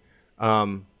Miami,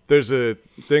 there's a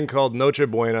thing called Noche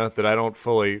Buena that I don't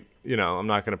fully, I'm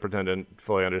not going to pretend to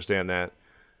fully understand that.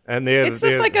 And it's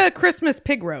just like a Christmas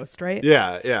pig roast, right?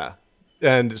 Yeah.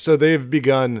 And so they've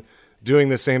begun doing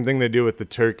the same thing they do with the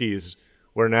turkeys,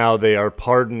 where now they are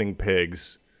pardoning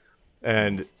pigs.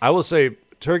 And I will say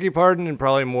turkey pardon and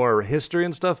probably more history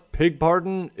and stuff. Pig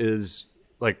pardon is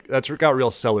like, that's got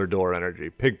real cellar door energy.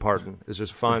 Pig pardon is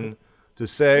just fun to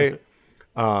say.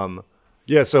 So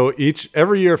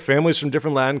every year families from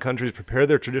different Latin countries prepare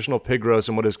their traditional pig roast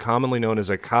in what is commonly known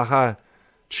as a caja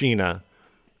china,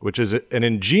 which is an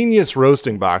ingenious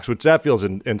roasting box, which that feels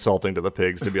insulting to the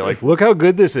pigs to be like, look how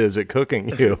good this is at cooking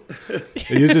you. It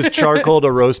uses charcoal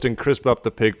to roast and crisp up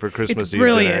the pig for Christmas Eve dinner.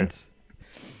 Brilliant.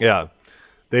 Yeah.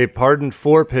 They pardoned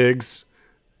 4 pigs,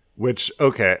 which,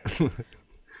 okay.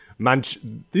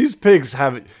 These pigs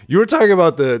have, you were talking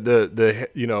about the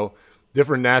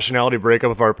different nationality breakup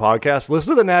of our podcast.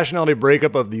 Listen to the nationality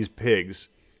breakup of these pigs.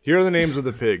 Here are the names of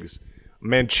the pigs.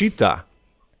 Manchita,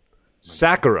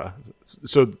 Sakura.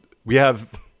 So we have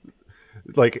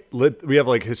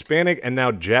Hispanic and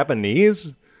now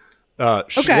Japanese.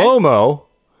 Shlomo,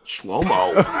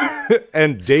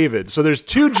 and David. So there's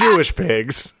 2 Jewish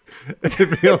pigs. It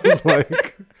feels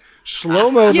like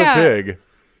Shlomo the pig.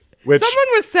 Which someone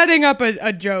was setting up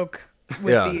a joke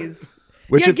with these.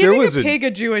 Which if giving there was a pig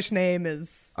a Jewish name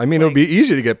is. I mean, it would be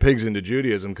easy to get pigs into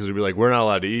Judaism because it'd be like, we're not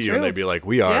allowed to eat you, and they'd be like,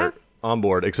 we are on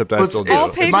board. Except I still do.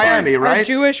 All pigs Miami, right? are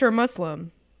Jewish or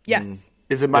Muslim. Yes.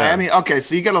 Is it Miami? Yeah. Okay,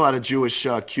 so you got a lot of Jewish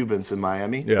Cubans in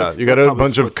Miami. Yeah, you got a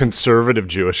bunch of conservative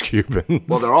Jewish Cubans.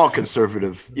 Well, they're all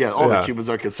conservative. Yeah, all the Cubans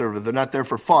are conservative. They're not there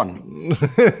for fun.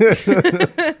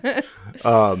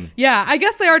 I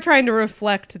guess they are trying to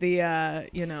reflect the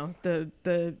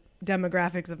the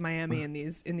demographics of Miami in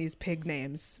these pig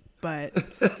names. But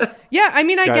I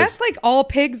mean, I guess like all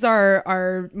pigs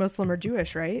are Muslim or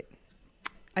Jewish, right?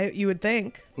 You would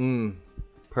think.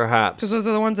 Perhaps. Because those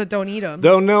are the ones that don't eat them.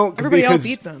 No, everybody else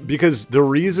eats them. Because the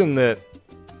reason that,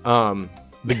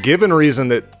 the given reason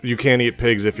that you can't eat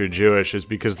pigs if you're Jewish is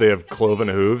because they have cloven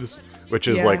hooves, which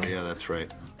is that's right.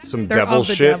 Some They're devil of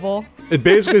the shit. Devil. It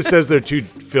basically says they're too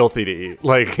filthy to eat.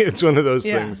 Like, it's one of those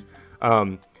things.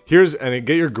 Get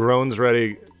your groans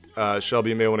ready. Shelby,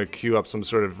 you may want to cue up some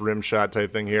sort of rim shot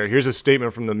type thing here. Here's a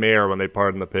statement from the mayor when they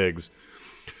pardon the pigs.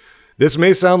 This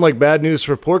may sound like bad news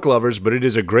for pork lovers, but it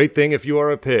is a great thing if you are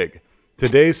a pig.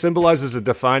 Today symbolizes a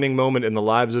defining moment in the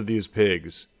lives of these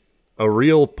pigs. A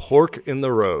real pork in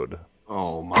the road.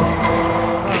 Oh, my.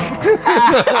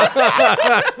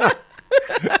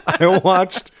 I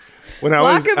watched, when I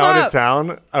was out of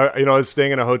town, I was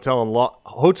staying in a hotel, and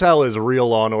hotel is real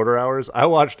Law and Order hours. I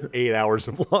watched 8 hours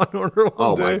of Law and Order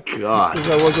one day. My God.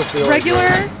 I wasn't feeling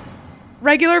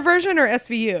Regular version or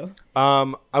SVU?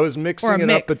 I was mixing it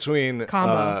up between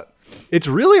combo. It's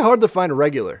really hard to find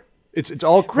regular. It's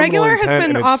all criminal regular intent.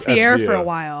 Has been off the air SVU. for a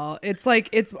while. It's like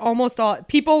it's almost all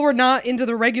people were not into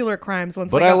the regular crimes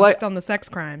once they got hooked on the sex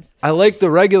crimes. I like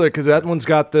the regular because that one's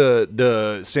got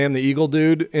the Sam the Eagle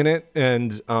dude in it,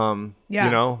 and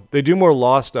they do more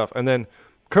law stuff. And then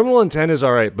criminal intent is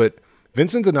all right, but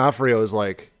Vincent D'Onofrio is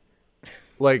like.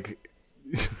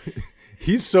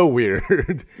 He's so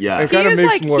weird. Yeah. It kind of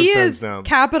makes more sense now.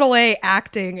 Capital A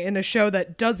acting in a show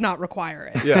that does not require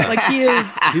it. Yeah. Like he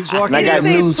is. He's walking. I got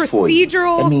news procedural. for you.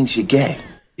 That means you're gay.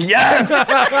 Yes.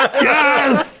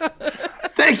 Yes.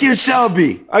 Thank you,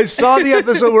 Shelby. I saw the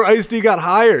episode where Ice-T got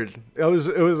hired. It was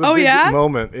a big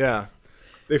moment. Yeah.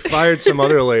 They fired some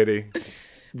other lady.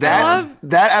 That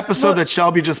episode that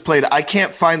Shelby just played, I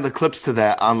can't find the clips to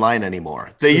that online anymore.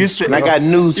 They used to. And I got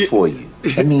news for you.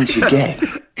 That means you're gay.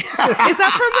 Is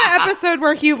that from the episode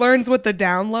where he learns what the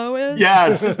down low is?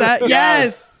 Yes. Is that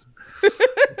yes?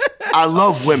 I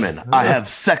love women. I have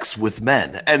sex with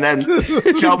men. And then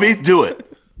Shelby, do it.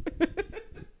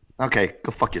 Okay,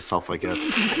 go fuck yourself, I guess.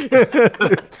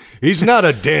 He's not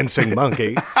a dancing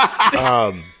monkey. It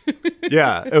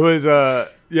was.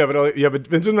 But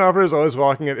Vincent D'Onofrio is always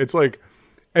walking it. It's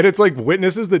like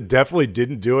witnesses that definitely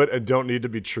didn't do it and don't need to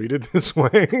be treated this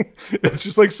way. It's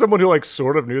just like someone who like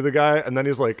sort of knew the guy, and then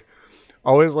he's like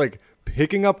always like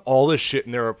picking up all the shit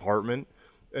in their apartment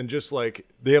and just like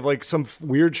they have like some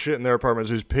weird shit in their apartment.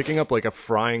 So he's picking up like a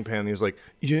frying pan. And he's like,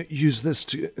 "You use this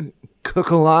to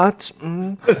cook a lot,"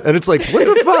 and it's like, what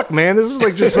the fuck, man? This is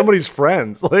like just somebody's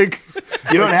friend. Like,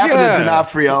 you know what happened to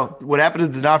D'Onofrio? What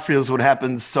happened to D'Onofrio is what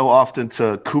happens so often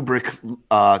to Kubrick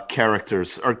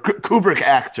characters or Kubrick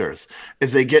actors,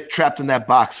 is they get trapped in that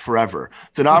box forever.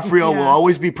 D'Onofrio will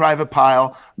always be Private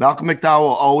Pyle. Malcolm McDowell will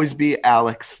always be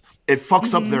Alex. It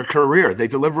fucks up their career. They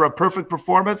deliver a perfect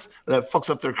performance that fucks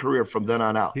up their career from then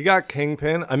on out. He got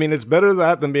Kingpin. I mean, it's better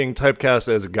that than being typecast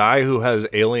as a guy who has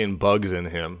alien bugs in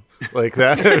him. Like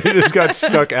that. He just got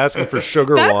stuck asking for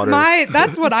sugar water.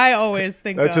 That's what I always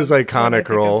think That's his iconic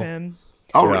role.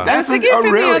 Oh, yeah. That's I was thinking of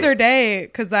him the other day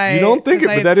because You don't think it,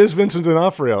 but that is Vincent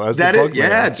D'Onofrio as that the bug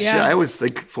man. Yeah, I always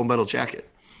think Full Metal Jacket.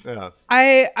 Yeah.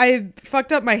 I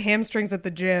fucked up my hamstrings at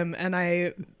the gym, and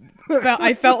I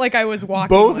felt like I was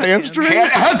walking. Both hamstrings?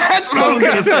 That's what I was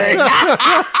gonna say.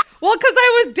 Well, because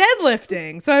I was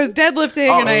deadlifting, so I was deadlifting,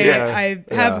 and I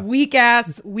have weak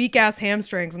ass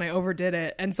hamstrings, and I overdid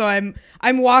it, and so I'm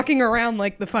walking around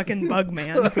like the fucking bug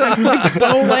man, like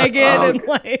bow-legged and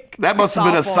like. That must have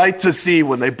been a sight to see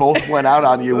when they both went out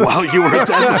on you while you were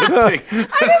deadlifting.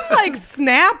 I didn't like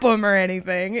snap them or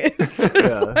anything. It's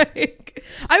just like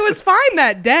I was fine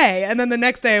that day, and then the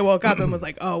next day I woke up and was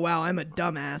like, "Oh wow, I'm a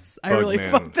dumbass. I really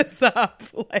fucked this up."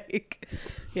 Like,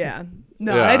 yeah.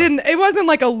 No, I didn't. It wasn't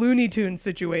like a Looney Tunes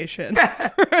situation.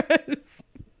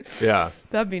 Yeah.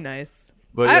 That'd be nice.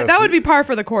 But that would be par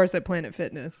for the course at Planet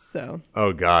Fitness. So.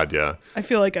 Oh, God, yeah. I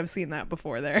feel like I've seen that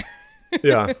before there.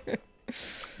 Yeah.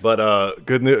 But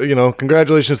good news,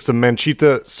 congratulations to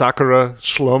Manchita, Sakura,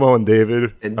 Shlomo, and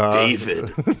David. And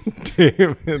David.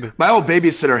 David. My old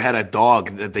babysitter had a dog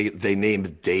that they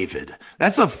named David.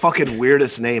 That's the fucking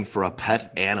weirdest name for a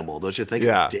pet animal, don't you think?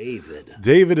 Yeah. David.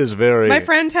 David is very. My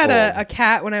friend had a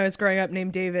cat when I was growing up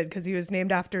named David because he was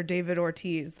named after David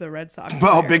Ortiz, the Red Sox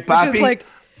player. Oh, Big Papi. Which is like,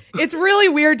 it's really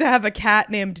weird to have a cat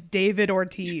named David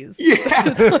Ortiz. Yeah.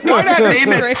 Like, why not name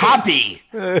it Poppy?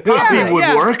 Poppy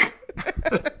would work.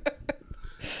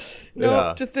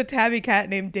 Nope, just a tabby cat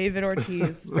named David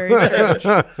Ortiz. Very strange.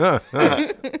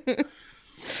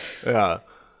 Yeah.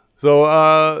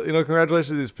 So, congratulations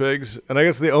to these pigs. And I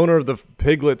guess the owner of the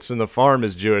piglets in the farm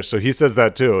is Jewish, so he says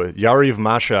that too. Yariv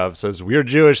Mashav says, "We're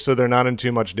Jewish, so they're not in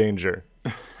too much danger."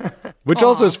 Which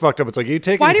also is fucked up. It's like, you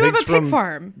taking why do you pigs have a pig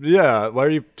farm? Yeah, why are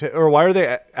you why are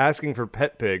they asking for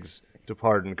pet pigs to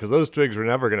pardon? Because those pigs were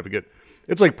never going to be good.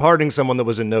 It's like pardoning someone that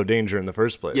was in no danger in the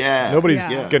first place. Yeah. Nobody's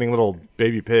getting little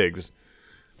baby pigs.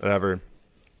 Whatever.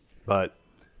 But,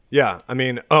 yeah, I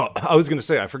mean, I was going to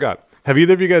say, I forgot. Have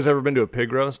either of you guys ever been to a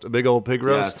pig roast? A big old pig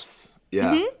roast?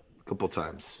 Yes. Yeah. A couple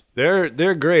times.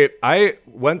 They're great. I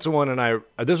went to one, and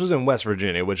this was in West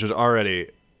Virginia, which is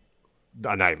already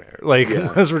a nightmare. Like,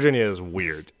 West Virginia is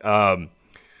weird.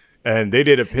 And they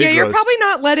did a pig roast. Yeah, you're probably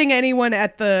not letting anyone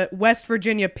at the West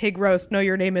Virginia pig roast know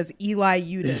your name is Eli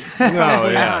Uden. No,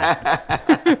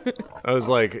 yeah. I was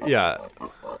like, yeah.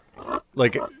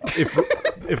 Like,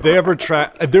 if they ever try,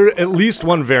 there at least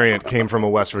one variant came from a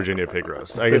West Virginia pig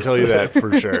roast. I can tell you that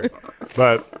for sure.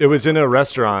 But it was in a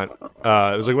restaurant. It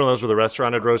was like one of those where the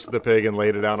restaurant had roasted the pig and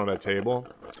laid it out on a table.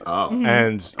 Oh.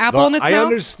 And apple in its mouth? I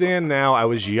understand now. I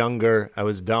was younger. I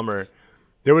was dumber.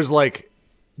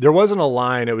 There wasn't a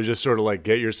line. It was just sort of like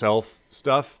get yourself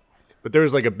stuff. But there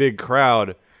was like a big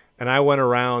crowd, and I went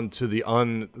around to the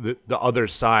other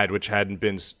side, which hadn't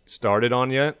been started on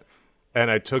yet,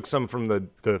 and I took some from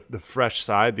the fresh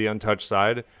side, the untouched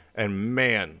side, and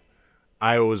man,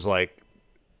 I was like,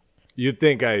 you'd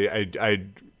think I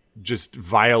just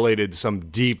violated some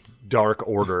deep dark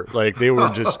order. Like they were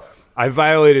just, I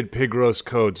violated pig roast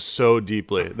code so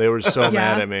deeply. They were so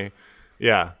mad at me.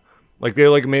 Yeah. Like they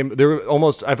were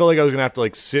almost. I felt like I was gonna have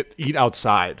to eat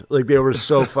outside. Like they were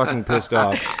so fucking pissed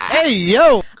off. Hey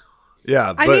yo.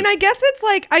 Yeah. I mean, I guess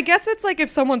it's like if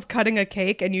someone's cutting a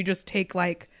cake and you just take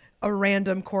like a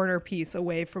random corner piece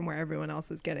away from where everyone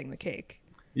else is getting the cake.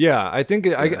 Yeah, I think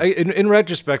in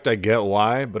retrospect I get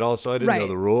why, but also I didn't know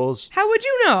the rules. How would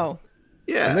you know?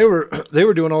 Yeah, and they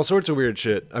were doing all sorts of weird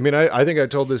shit. I mean, I think I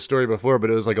told this story before, but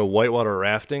it was like a whitewater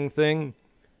rafting thing.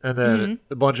 And then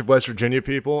a bunch of West Virginia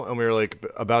people, and we were like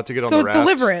about to get on the raft. So it's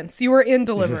Deliverance. You were in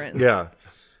Deliverance. Yeah.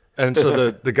 And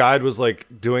so the guide was like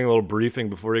doing a little briefing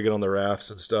before you get on the rafts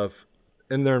and stuff.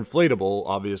 And they're inflatable,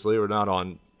 obviously. We're not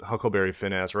on Huckleberry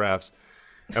Finn-ass rafts.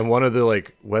 And one of the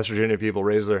like West Virginia people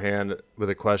raised their hand with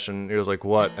a question. He was like,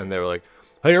 "What?" And they were like,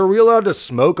 "Hey, are we allowed to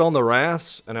smoke on the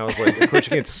rafts?" And I was like, "Of course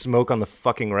you can't smoke on the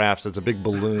fucking rafts. It's a big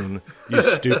balloon, you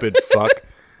stupid fuck."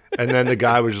 And then the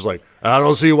guy was just like, "I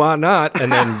don't see why not."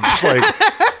 And then just like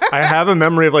I have a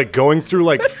memory of like going through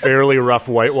like fairly rough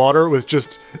whitewater with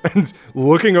just and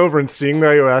looking over and seeing the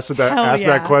guy who asked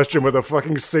that question with a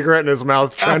fucking cigarette in his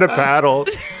mouth trying to paddle.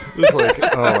 Just like,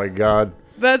 oh my God.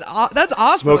 That's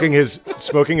awesome.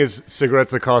 Smoking his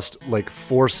cigarettes that cost like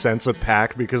 4 cents a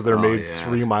pack because they're made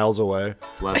 3 miles away.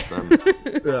 Bless them.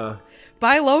 Yeah.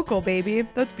 Buy local, baby.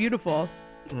 That's beautiful.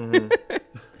 Mm-hmm.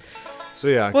 So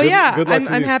yeah. Well, good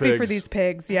luck I'm happy pigs. for these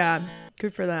pigs. Yeah,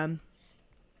 good for them.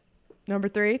 Number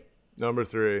 3.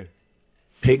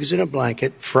 Pigs in a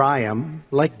blanket, fry them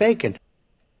like bacon.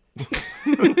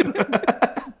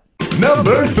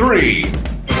 Number 3.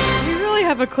 We really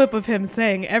have a clip of him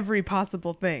saying every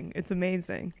possible thing. It's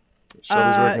amazing.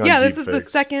 This is the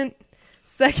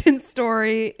second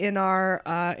story in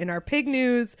our pig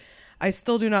news. I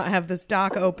still do not have this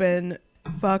doc open.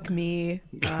 Fuck me.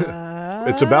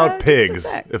 It's about pigs,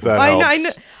 if that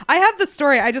helps. I have the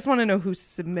story. I just want to know who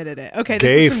submitted it. Okay, this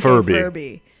Gay is from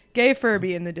Furby. Gay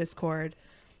Furby in the Discord.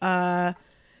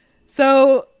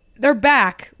 So they're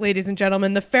back, ladies and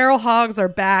gentlemen. The feral hogs are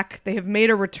back. They have made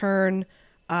a return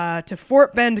to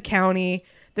Fort Bend County.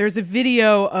 There's a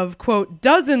video of, quote,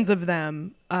 dozens of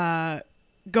them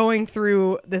going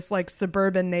through this like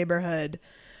suburban neighborhood.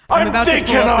 I'm about to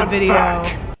pull up the video.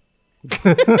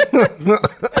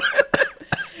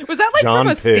 Was that like John from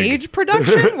a Pig. stage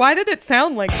production? Why did it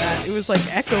sound like that? It was like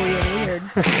echoey and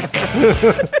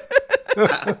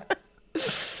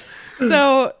weird.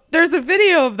 So there's a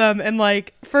video of them, and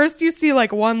like first you see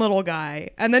like one little guy,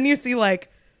 and then you see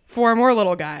like 4 more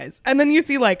little guys, and then you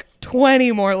see like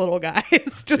 20 more little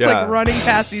guys just like running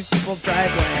past these people's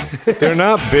driveway. They're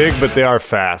not big, but they are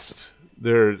fast.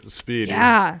 They're speedy.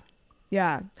 Yeah.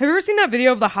 Have you ever seen that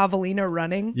video of the javelina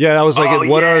running? Yeah, I was like,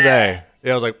 what are they?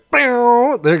 Yeah, I was like,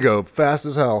 Bow! There you go, fast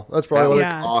as hell. That's probably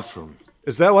that was awesome.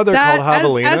 Is that why they're called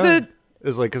javelina?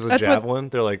 Is like as a that's javelin?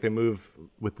 They're like they move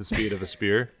with the speed of a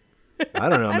spear. I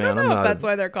don't know, man. I don't know I'm not if that's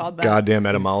why they're called that. Goddamn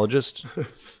etymologist.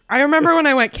 I remember when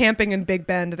I went camping in Big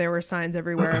Bend, there were signs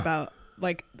everywhere about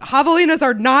like javelinas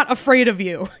are not afraid of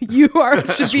you. You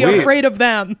should be afraid of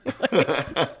them.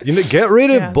 Get rid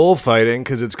of bullfighting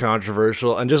because it's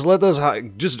controversial, and just let those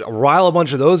just rile a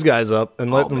bunch of those guys up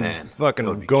and let them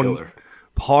fucking go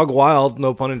hog wild.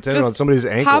 No pun intended Just on somebody's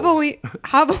ankles.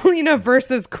 Javelina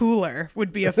versus cooler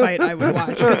would be a fight I would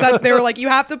watch because they were like, you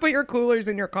have to put your coolers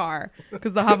in your car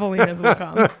because the javelinas will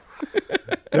come.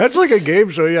 That's like a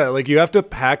game show, yeah. Like you have to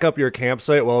pack up your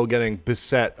campsite while getting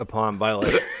beset upon by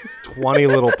like 20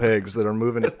 little pigs that are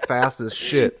moving fast as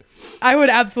shit. I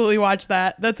would absolutely watch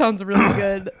that. That sounds really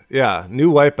good. Yeah,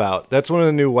 new Wipeout. That's one of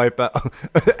the new Wipeout.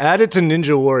 Add it to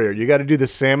Ninja Warrior. You got to do the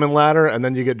salmon ladder, and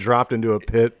then you get dropped into a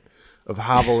pit of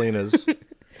javelinas.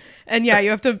 And yeah, you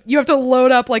have to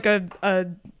load up like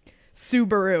a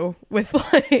Subaru with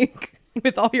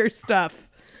with all your stuff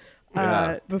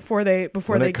before they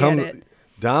get it.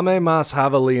 Dame mas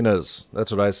javelinas.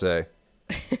 That's what I say.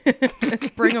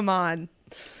 Bring them on.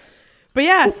 But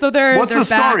yeah, so they're What's the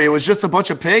back. story? It was just a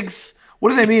bunch of pigs? What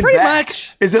do they mean Pretty back?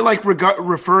 much. Is it like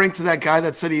referring to that guy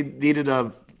that said he needed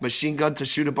a machine gun to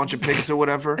shoot a bunch of pigs or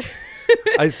whatever?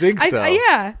 I think so.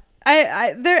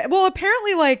 Well,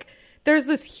 apparently like there's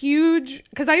this huge,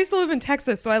 because I used to live in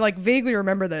Texas, so I like vaguely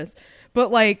remember this,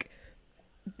 but like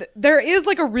there is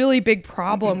like a really big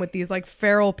problem with these like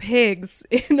feral pigs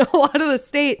in a lot of the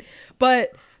state,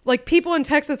 but like people in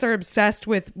Texas are obsessed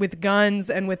with guns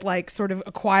and with like sort of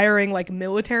acquiring like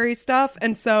military stuff.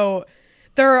 And so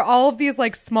there are all of these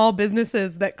like small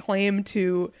businesses that claim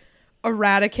to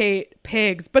eradicate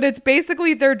pigs, but it's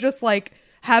basically they're just like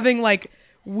having like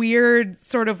weird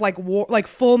sort of like war, like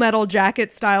Full Metal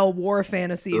Jacket style war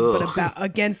fantasies, but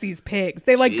against these pigs.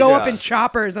 They like go up in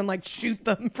choppers and like shoot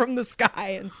them from the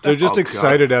sky and stuff. They're just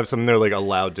excited to have something they're like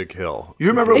allowed to kill. You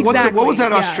remember what was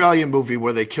that Australian movie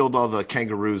where they killed all the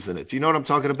kangaroos in it? Do you know what I'm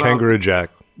talking about? Kangaroo Jack.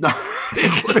 No.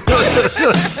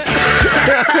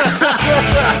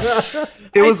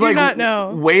 It was like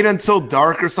Wait Until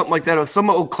Dark or something like that. It was some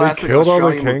old classic killed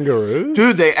Australian all the kangaroos?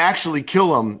 Dude, they actually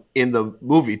kill them in the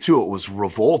movie too. It was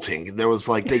revolting. There was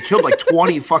like they killed like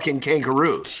 20 fucking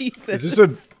kangaroos. Jesus. Is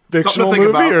this a fictional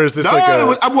movie or is this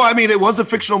it was a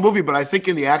fictional movie, but I think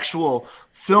in the actual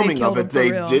filming of it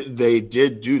they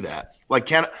did do that.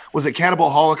 Like was it Cannibal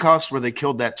Holocaust where they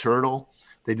killed that turtle?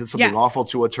 They did something awful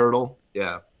to a turtle.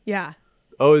 Yeah. Yeah.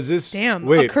 Oh, is this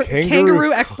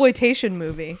kangaroo exploitation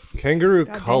movie? Kangaroo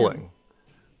culling.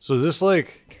 So is this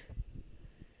like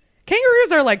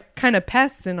kangaroos are like kind of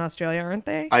pests in Australia, aren't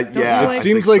they? It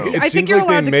seems like I think you're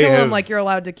allowed to kill them like you're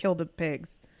allowed to kill the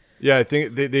pigs. Yeah, I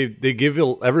think they give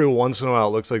you every once in a while.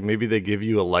 It looks like maybe they give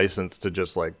you a license to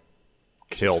just like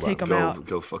kill them. Take them out.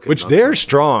 Go fucking Which they're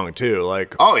strong too.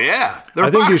 Like, oh yeah, they're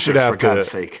I think boxers, you should have for God's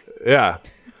sake. Yeah,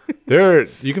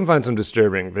 you can find some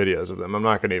disturbing videos of them. I'm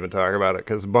not going to even talk about it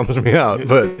because it bums me out.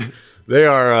 But they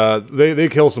are they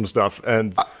kill some stuff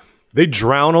and they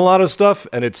drown a lot of stuff,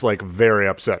 and it's like very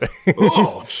upsetting.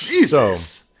 Oh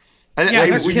Jesus!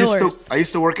 I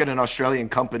used to work at an Australian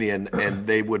company, and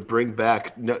they would bring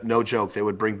back no joke. They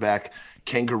would bring back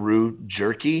kangaroo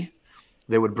jerky.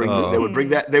 They would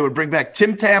bring back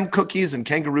Tim Tam cookies and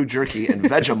kangaroo jerky and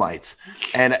Vegemites,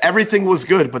 and everything was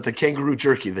good. But the kangaroo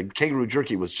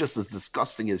jerky was just as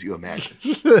disgusting as you imagine.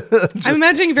 I'm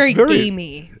imagining very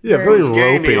gamey. Yeah, very ropey.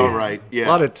 Gamey, all right. Yeah, a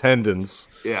lot of tendons.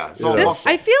 Yeah,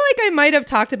 I feel like I might have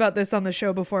talked about this on the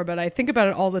show before, but I think about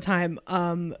it all the time.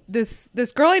 This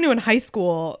girl I knew in high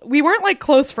school, we weren't like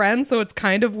close friends, so it's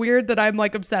kind of weird that I'm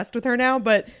like obsessed with her now.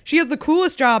 But she has the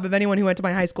coolest job of anyone who went to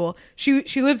my high school.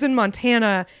 She lives in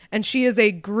Montana, and she is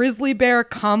a grizzly bear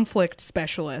conflict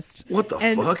specialist. What the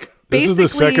fuck? This is the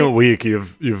second week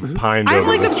you've pined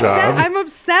over this job. I'm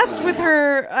obsessed with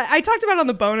her. I talked about it on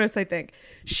the bonus, I think.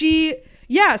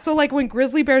 So like when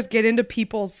grizzly bears get into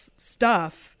people's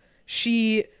stuff,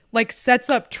 she like sets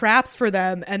up traps for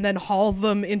them and then hauls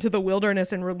them into the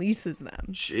wilderness and releases them.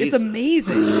 Jesus. It's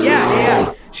amazing.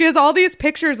 Yeah. She has all these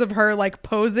pictures of her like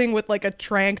posing with like a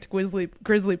tranked grizzly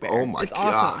bear. Oh my it's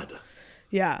God. Awesome.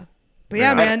 Yeah. But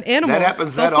yeah, man, animals. That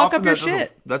happens that fuck often. Up your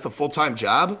shit. That's a full-time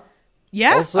job.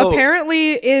 Yeah, also,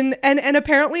 apparently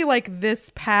apparently like this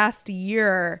past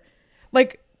year,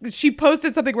 like she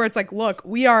posted something where it's like, look,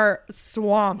 we are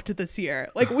swamped this year.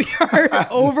 Like we are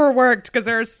overworked because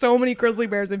there are so many grizzly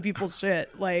bears in people's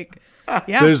shit. Like,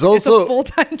 yeah, there's also it's a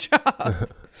full-time job.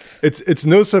 It's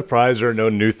no surprise or no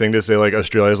new thing to say like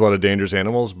Australia has a lot of dangerous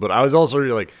animals, but I was also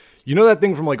like, you know that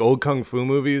thing from like old kung fu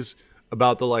movies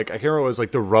about the like, I can't remember, it was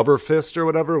like the rubber fist or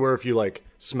whatever, where if you like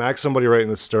smack somebody right in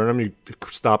the sternum, you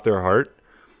stop their heart.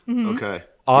 Mm-hmm. Okay.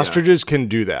 Ostriches can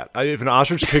do that. If an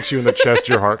ostrich kicks you in the chest,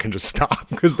 your heart can just stop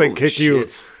because they kick you.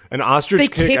 An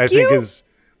ostrich kick, I think, is...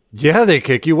 Yeah, they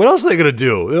kick you. What else are they going to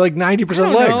do? They're like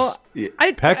 90% legs.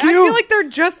 Peck you? I feel like they're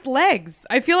just legs.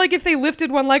 I feel like if they lifted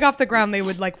one leg off the ground, they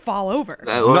would like fall over.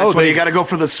 That's when you got to go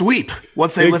for the sweep.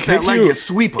 Once they lift that leg, you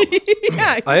sweep them.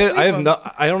 Yeah,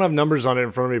 I don't have numbers on it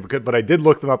in front of me, but I did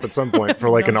look them up at some point for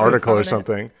like an article or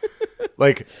something.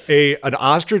 Like an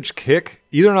ostrich kick,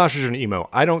 either an ostrich or an emo.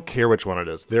 I don't care which one it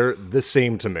is. They're the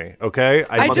same to me. Okay,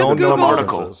 I just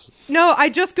Googled No, I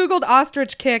just Googled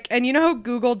ostrich kick, and you know how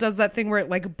Google does that thing where it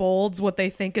like bolds what they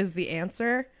think is the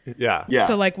answer. Yeah.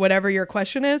 To like whatever your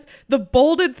question is. The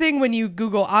bolded thing when you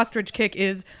Google ostrich kick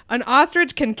is an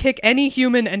ostrich can kick any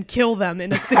human and kill them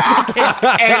in a single kick.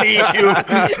 Any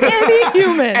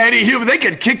human. Any human. They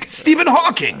can kick Stephen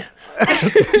Hawking.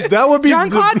 That would be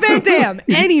Jean-Claude Van Damme.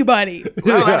 Anybody.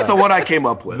 No, that's the one I came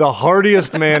up with. The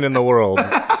hardiest man in the world.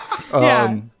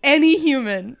 Any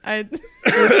human.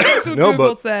 That's what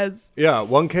Google says. Yeah,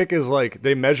 one kick is like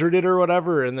they measured it or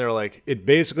whatever, and they're like it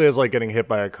basically is like getting hit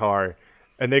by a car,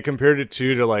 and they compared it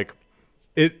to like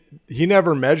it. He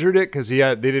never measured it because they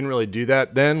didn't really do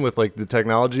that then with like the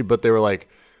technology, but they're like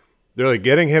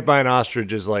getting hit by an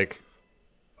ostrich is like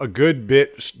a good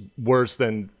bit worse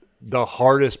than the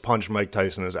hardest punch Mike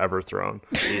Tyson has ever thrown.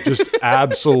 Just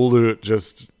absolute,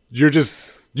 you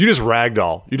just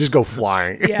ragdoll. You just go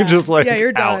flying. Yeah. You're just like,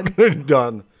 you're done. You're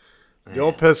done.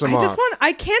 Don't piss him off.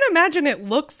 I can't imagine it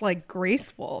looks like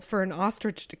graceful for an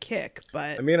ostrich to kick,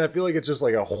 but I mean, I feel like it's just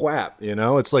like a whap, you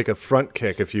know? It's like a front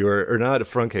kick if you were, or not a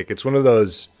front kick. It's one of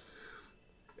those,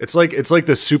 it's like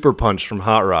the super punch from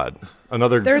Hot Rod.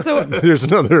 There's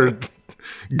another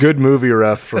good movie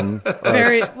ref from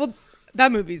that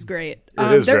movie's great.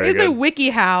 There is good. a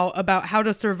WikiHow about how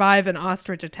to survive an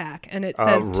ostrich attack, and it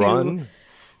says run?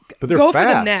 But they're go fast.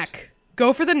 for the neck.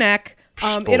 Go for the neck.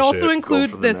 It also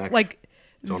includes this neck. like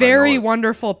very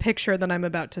wonderful picture that I'm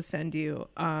about to send you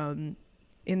in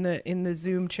the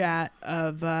Zoom chat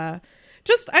of whoever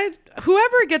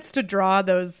gets to draw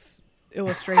those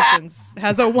illustrations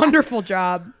has a wonderful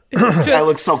job. It's just, I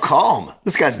look so calm.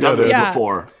 This guy's done this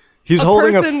before. He's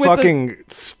holding a fucking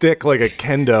stick like a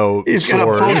kendo He's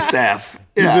sword. got a bow staff.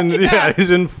 He's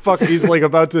like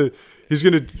about to, he's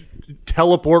going to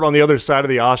teleport on the other side of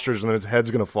the ostrich and then his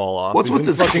head's going to fall off. What's with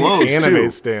his clothes, anime too?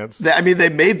 stance. I mean, they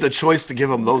made the choice to give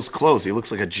him those clothes. He looks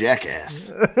like a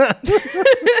jackass.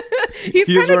 He's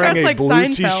kind of wearing dressed a like blue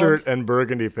Seinfeld. t-shirt and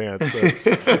burgundy pants.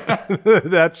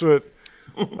 That's what...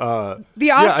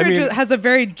 the ostrich has a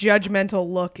very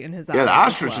judgmental look in his eyes. Yeah, the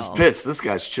ostrich is pissed. This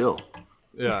guy's chill.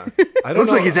 Yeah. It looks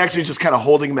like he's actually just kind of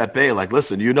holding him at bay. Like,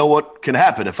 listen, you know what can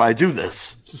happen if I do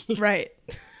this. Right.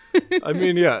 I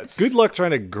mean, yeah. Good luck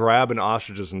trying to grab an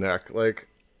ostrich's neck. Like,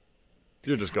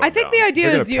 you're just going. I think the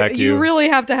idea is you really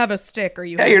have to have a stick, or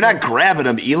you. Hey, you're not grabbing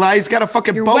him, Eli. He's got a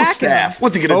fucking bow staff.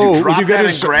 What's he gonna do? Drop that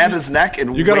and grab his neck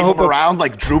and wave him around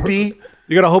like Droopy?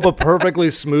 You gotta hope a perfectly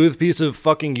smooth piece of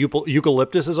fucking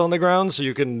eucalyptus is on the ground so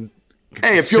you can.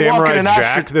 Hey, if you're walking in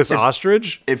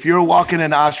ostrich, if you're walking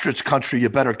in ostrich country, you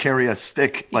better carry a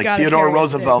stick, like Theodore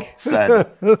Roosevelt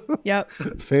said. Yep.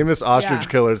 Famous ostrich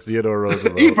killer Theodore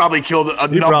Roosevelt. He probably killed a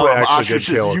number of ostriches.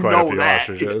 You know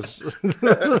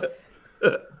that.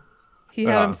 He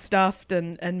had them stuffed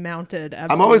and mounted.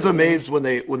 Absolutely. I'm always amazed when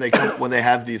they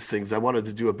have these things. I wanted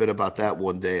to do a bit about that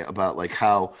one day, about like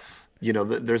how.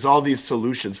 There's all these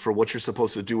solutions for what you're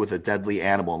supposed to do with a deadly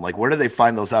animal. And like, where do they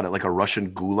find those out? At like a Russian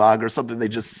gulag or something? They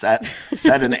just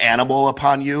set an animal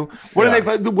upon you.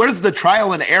 Where's the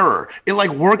trial and error? It like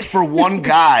worked for one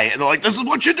guy, and they're like, "This is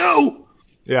what you do."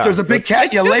 Yeah, there's a big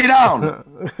cat. You lay down.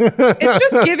 It's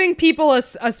just giving people a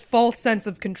false sense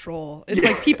of control. It's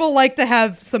like people like to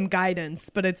have some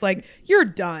guidance, but it's like you're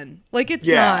done. Like it's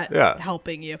not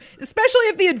helping you, especially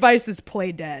if the advice is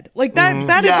play dead. Like that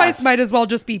advice might as well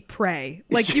just be pray.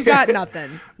 Like you got nothing.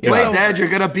 Play dead. You're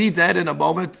gonna be dead in a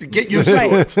moment. Get used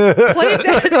to it. Play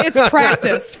dead. It's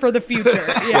practice for the future.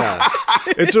 Yeah.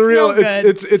 It's a real.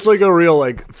 It's like a real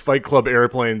like Fight Club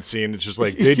airplane scene. It's just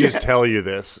like they just tell you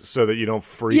this so that you don't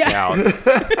freak out.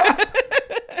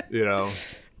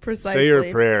 Precisely. Say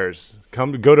your prayers.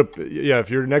 If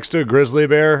you're next to a grizzly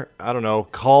bear, I don't know,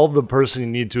 call the person you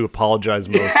need to apologize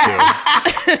most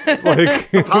to.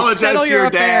 Like, apologize to your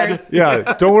dad.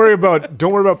 Yeah, don't worry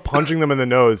about punching them in the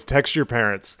nose. Text your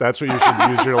parents. That's what you should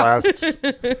use your last.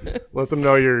 Let them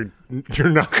know you're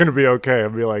not going to be okay.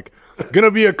 And be like,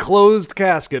 gonna be a closed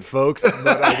casket, folks.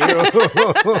 But I do.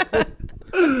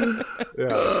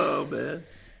 Yeah. Oh man.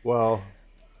 Well.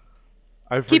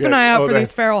 Keep an eye out for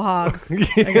these feral hogs.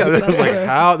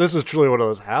 This is truly one of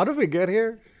those. How did we get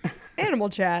here? Animal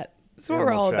chat. That's what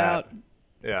we're all about.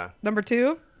 Yeah. Number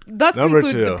 2. Thus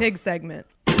concludes the pig segment.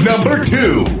 Number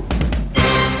 2.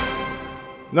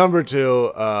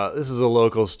 This is a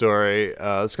local story.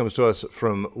 This comes to us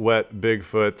from Wet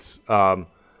Bigfoots.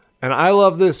 And I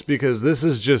love this because this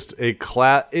is just a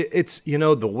it's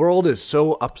the world is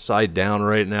so upside down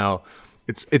right now.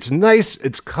 It's nice.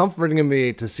 It's comforting to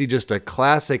me to see just a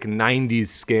classic 90s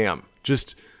scam.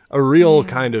 Just a real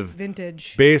kind of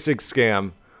vintage basic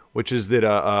scam, which is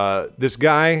that this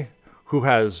guy who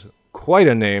has quite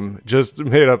a name just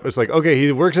made up. It's like, okay,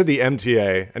 he works at the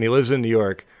MTA and he lives in New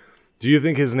York. Do you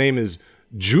think his name is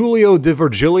Giulio Di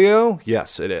Virgilio?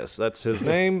 Yes, it is. That's his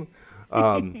name.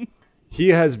 He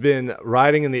has been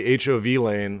riding in the HOV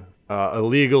lane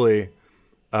illegally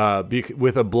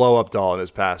with a blow-up doll in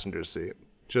his passenger seat.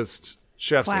 Just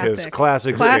chef's kiss.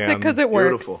 Classic because it works.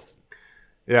 Beautiful.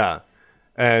 Yeah.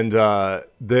 And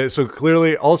so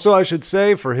clearly, also I should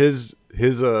say, for his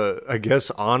I guess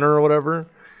honor or whatever,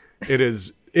 it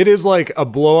is like a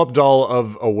blow-up doll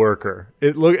of a worker.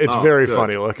 It's very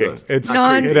funny looking. Good. It's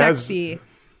non-sexy.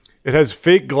 It has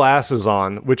fake glasses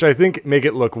on, which I think make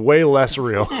it look way less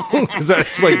real because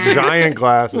it's like giant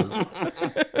glasses,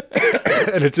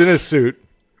 and it's in a suit.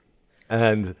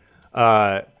 And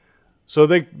so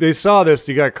they saw this.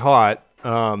 He got caught,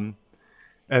 and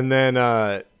then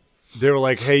they were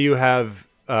like, "Hey, you have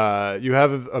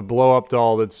a blow up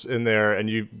doll that's in there, and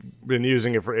you've been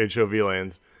using it for HOV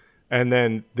lanes." And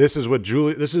then this is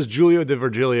Giulio Di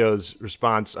Virgilio's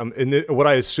response. What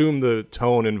I assume the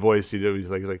tone and voice he did was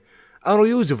like, "I don't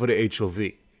use it for the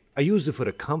HOV. I use it for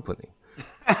the company."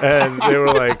 And they were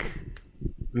like,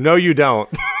 "No, you don't."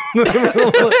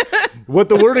 What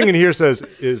the wording in here says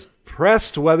is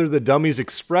pressed whether the dummy's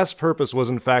express purpose was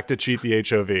in fact to cheat the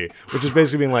HOV, which is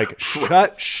basically being like,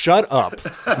 shut up.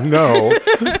 No.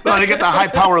 No, they get the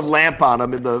high-powered lamp on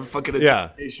him in the fucking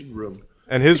interrogation room.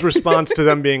 And his response to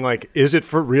them being like, is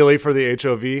it really for the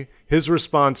HOV? His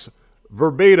response,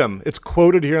 verbatim, it's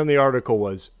quoted here in the article,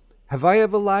 was, "Have I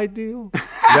ever lied to you?"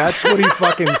 That's what he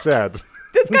fucking said.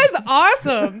 This guy's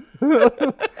awesome.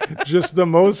 Just the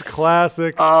most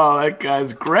classic. Oh, that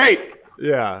guy's great.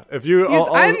 Yeah.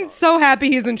 I'm so happy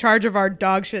he's in charge of our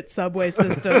dog shit subway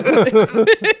system.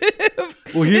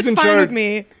 Well, he's in fine charge with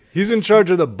me. He's in charge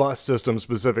of the bus system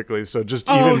specifically, so just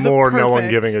even more no one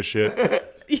giving a shit.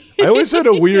 I always had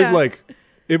a weird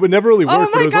it would never really work. Oh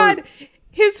my god.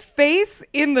 His face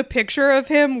in the picture of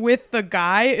him with the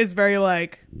guy is very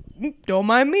like, don't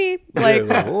mind me. Like,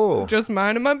 just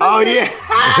minding my business. Oh, yeah.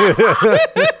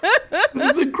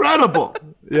 This is incredible.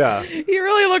 Yeah. He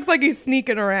really looks like he's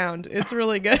sneaking around. It's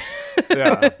really good.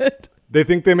 Yeah. They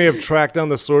think they may have tracked down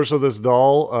the source of this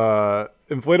doll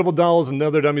Inflatable dolls and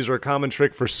other dummies are a common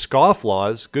trick for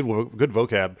scofflaws. Good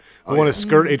vocab. Who want to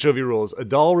skirt HOV rules. A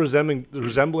doll resembling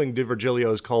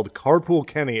DiVirgilio is called Carpool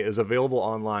Kenny is available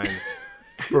online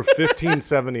for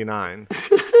 $15.79.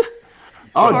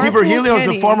 Oh, DiVirgilio is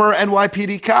a former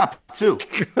NYPD cop, too.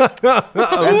 That's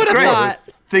great. Thought?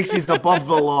 Thinks he's above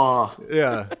the law.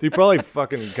 Yeah, he probably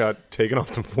fucking got taken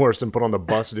off the force and put on the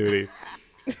bus duty.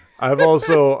 I've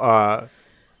also...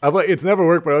 it's never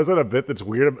worked, but I was on a bit that's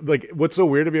weird. Like, what's so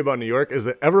weird to me about New York is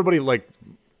that everybody like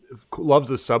loves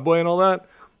the subway and all that,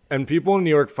 and people in New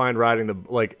York find riding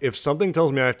if something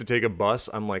tells me I have to take a bus,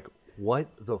 I'm like, what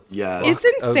the fuck? It's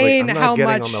insane how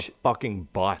much on the fucking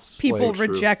bus. People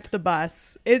reject the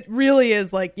bus. It really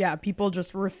is people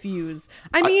just refuse.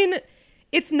 I mean,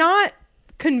 it's not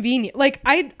convenient. Like,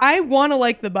 I want to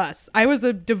like the bus. I was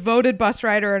a devoted bus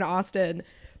rider in Austin.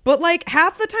 But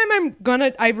half the time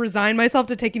I resign myself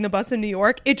to taking the bus in New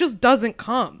York, it just doesn't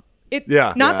come.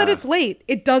 Not that it's late,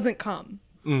 it doesn't come.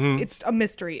 Mm-hmm. It's a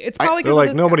mystery. It's probably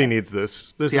because nobody needs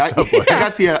this. This is Subway.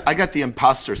 I got the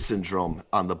imposter syndrome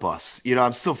on the bus.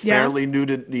 I'm still fairly new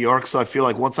to New York, so I feel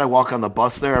like once I walk on the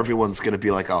bus there, everyone's gonna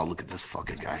be like, "Oh, look at this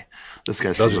fucking guy. This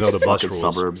guy's from the fucking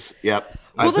suburbs." Yep.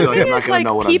 Well, I feel like I'm not gonna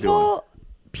know what I'm doing.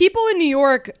 People in New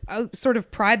York sort of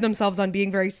pride themselves on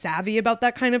being very savvy about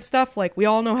that kind of stuff. Like, we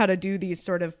all know how to do these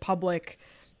sort of public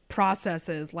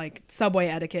processes like subway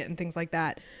etiquette and things like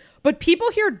that. But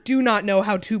people here do not know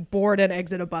how to board and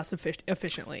exit a bus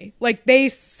efficiently. Like, they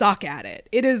suck at it.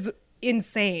 It is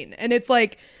insane. And it's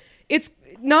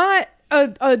not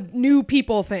a new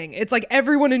people thing. It's like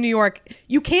everyone in New York,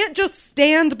 you can't just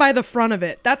stand by the front of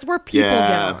it. That's where people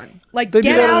get on. Like, they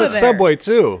get do that out on of the there. Subway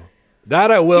too.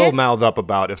 That I will mouth up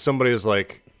about. If somebody is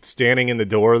standing in the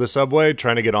door of the subway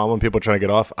trying to get on when people are trying to get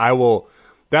off, I will.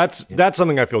 That's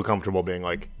something I feel comfortable being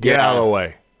like, get out of the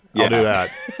way. I'll do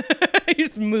that. You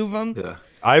just move them. Yeah.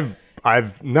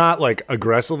 I've not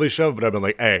aggressively shoved, but I've been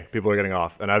like, hey, people are getting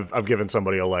off, and I've given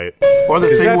somebody a light. Or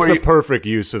the thing that's the perfect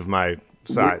use of my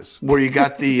size. Where you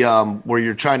got the where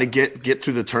you're trying to get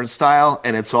through the turnstile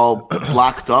and it's all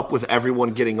blocked up with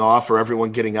everyone getting off or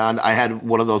everyone getting on. I had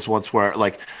one of those once where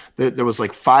there was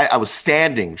five. I was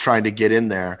standing trying to get in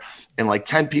there, and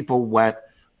 10 people went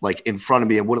in front of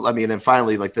me and wouldn't let me in. And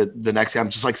finally, the next guy, I'm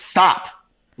just like, stop,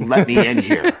 let me in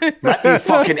here, let me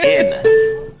fucking in.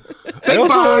 Bing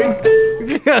bong.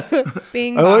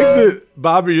 Bing I bong. like that,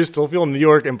 Bobby. You still feel New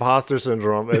York imposter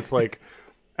syndrome. It's like.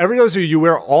 Every time you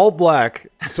wear all black,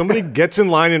 somebody gets in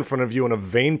line in front of you and a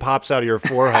vein pops out of your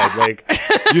forehead.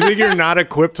 You think you're not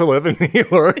equipped to live in New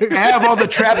York? I have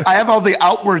all the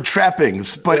outward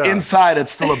trappings, but inside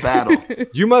it's still a battle.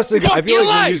 You must have. I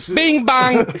feel Bing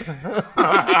bong.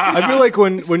 I feel like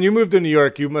when you moved to New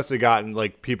York, you must have gotten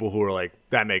people who were like,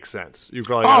 that makes sense. You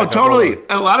probably. Oh, totally.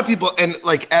 A lot of people, and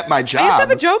at my job, I used to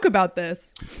have a joke about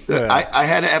this. I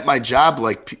had at my job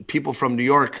people from New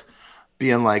York.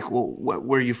 Being like, well,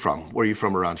 where are you from? Where are you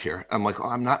from around here? I'm like, oh,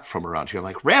 I'm not from around here.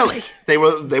 Like, really? They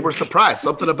were surprised.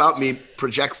 Something about me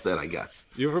projects that, I guess.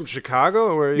 You're from Chicago,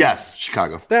 or where are you? Yes,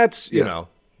 Chicago. That's you know,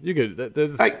 you could.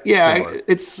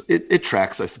 It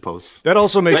tracks, I suppose. That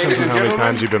also makes sense on how many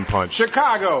times you've been punched.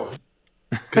 Chicago.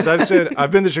 Because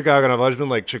I've been to Chicago and I've always been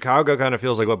like, Chicago kind of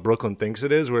feels like what Brooklyn thinks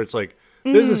it is, where it's like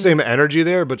there's the same energy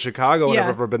there, but Chicago,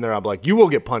 whenever I've been there, I'm like, you will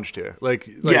get punched here.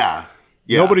 Yeah.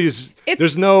 Nobody's.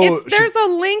 There's a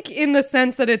link in the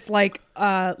sense that it's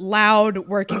loud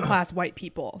working class white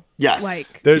people. Yes.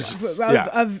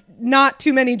 Of not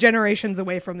too many generations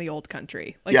away from the old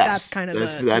country. That's kind of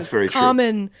that's very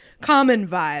common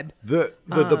vibe.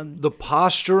 The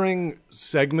posturing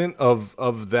segment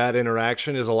of that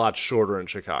interaction is a lot shorter in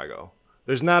Chicago.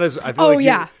 There's not as I feel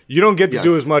you don't get to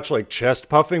do as much chest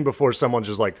puffing before someone's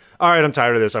just like, all right, I'm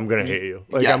tired of this. I'm gonna hit you.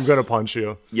 I'm gonna punch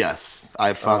you. Yes,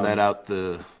 I found that out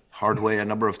the hard way a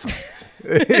number of times.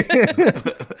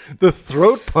 The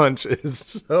throat punch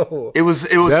is so. It was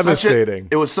devastating.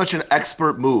 It was such an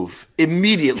expert move.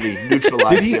 Immediately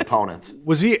neutralized the opponent.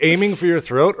 Was he aiming for your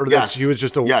throat, or that he was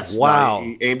just a wow? No,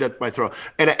 he aimed at my throat,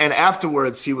 and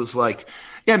afterwards he was like,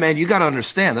 yeah, man, you got to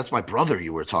understand. That's my brother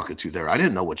you were talking to there. I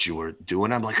didn't know what you were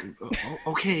doing. I'm like,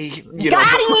 okay.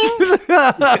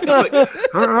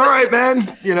 All right,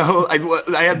 man.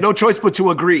 I had no choice but to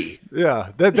agree.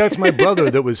 Yeah, that's my brother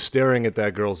that was staring at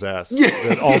that girl's ass.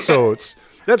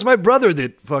 That's my brother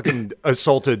that fucking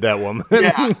assaulted that woman.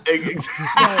 Yeah,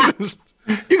 exactly.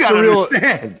 You got to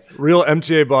understand. Real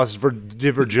MTA boss for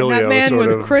DiVirgilio. That man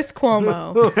was Chris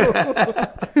Cuomo.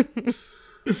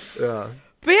 Yeah.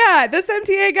 But yeah, this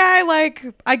MTA guy,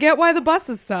 I get why the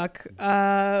buses suck,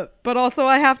 but also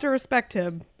I have to respect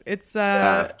him.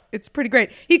 It's pretty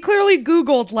great. He clearly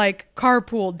Googled like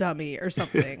carpool dummy or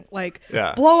something. Like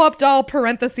blow up doll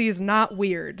parentheses not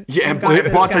weird. Yeah, and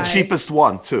bought the cheapest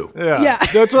one too. Yeah.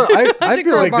 That's what I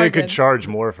feel like they could charge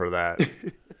more for that.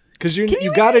 Because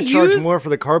you got to charge more for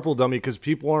the carpool dummy because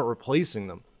people aren't replacing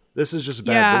them. This is just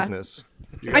bad business.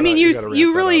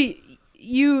 You really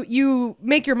you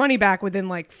make your money back within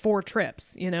like 4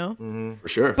 trips, you know? Mm-hmm. For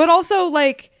sure. But also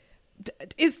like,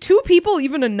 is 2 people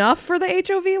even enough for the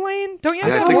HOV lane? Don't you?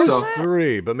 I think so.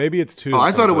 3, but maybe it's 2. Oh,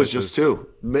 I thought it was just 2.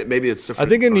 Maybe it's different. I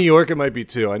think in New York it might be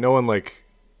 2. I know in like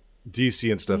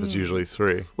DC and stuff it's usually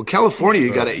 3. Well, California,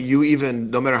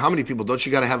 no matter how many people, don't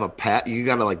you got to have a pass? You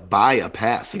got to like buy a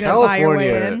pass.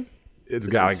 California,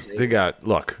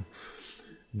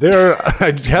 they're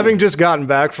having just gotten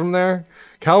back from there.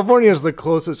 California is the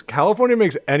closest. California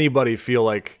makes anybody feel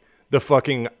like the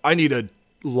fucking I need a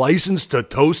license to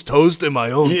toast in my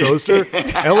own toaster. LA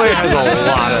has a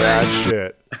lot of that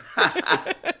shit.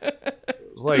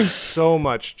 Like so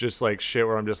much just like shit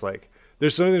where I'm just like,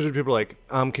 there's some things where people are like,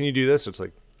 can you do this? It's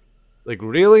like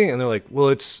really? And they're like, well,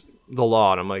 it's the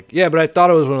law. And I'm like, yeah, but I thought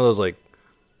it was one of those like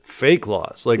fake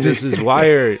laws. Like this is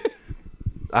why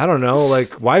I don't know,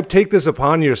 like why take this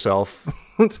upon yourself?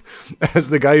 As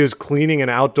the guy who's cleaning an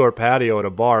outdoor patio at a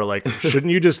bar, like,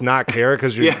 shouldn't you just not care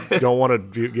because you don't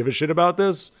want to give a shit about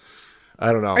this?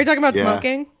 I don't know. Are you talking about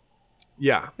smoking?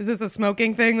 Yeah. Is this a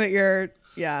smoking thing that you're?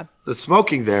 Yeah. The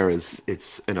smoking there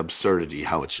it's an absurdity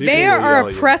how it's. They are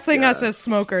oppressing us as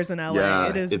smokers in LA. Yeah,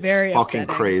 it is it's very fucking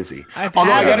upsetting. crazy. I've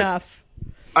had enough.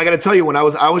 I got to tell you, when I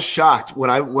was shocked when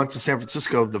I went to San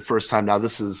Francisco the first time. Now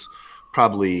this is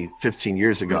probably 15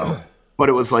 years ago. But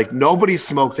it was like nobody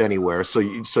smoked anywhere, so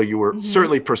you were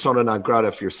certainly persona non grata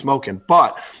if you're smoking.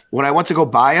 But when I went to go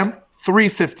buy them,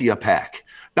 $3.50 a pack.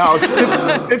 Now it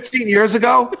was 15 years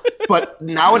ago, but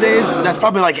nowadays that's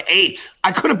probably like $8.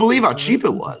 I couldn't believe how cheap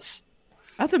it was.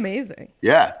 That's amazing.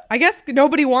 Yeah, I guess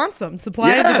nobody wants them. Supply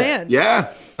and demand.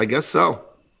 Yeah, I guess so.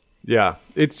 Yeah,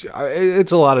 it's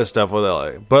a lot of stuff with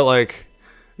LA, but like.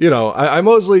 You know, I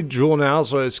mostly drool now,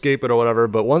 so I escape it or whatever.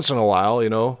 But once in a while, you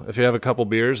know, if you have a couple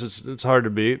beers, it's hard to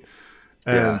beat.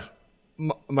 And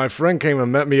my friend came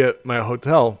and met me at my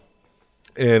hotel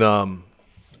in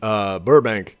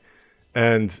Burbank,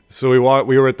 and so we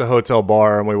were at the hotel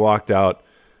bar and we walked out,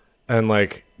 and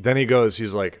like then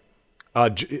he's like,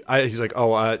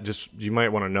 just you might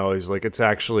want to know. He's like, it's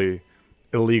actually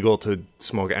illegal to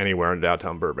smoke anywhere in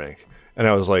downtown Burbank, and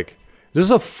I was like. This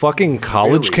is a fucking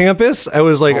college campus? I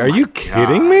was like, are you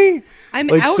kidding me? I'm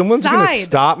like, outside. Someone's going to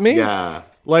stop me? Yeah.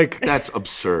 Like, that's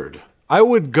absurd. I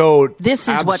would go. This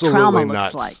is what trauma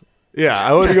looks like. Yeah,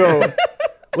 I would go.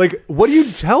 Like, what do you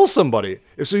tell somebody?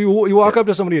 If you walk up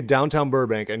to somebody at downtown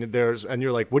Burbank and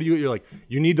you're like, you're like,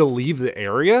 you need to leave the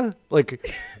area? Like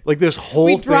this whole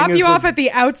thing. We drop you off at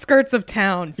the outskirts of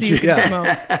town so you can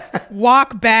smoke.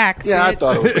 Walk back. Yeah, bitch. I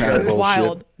thought it was kind of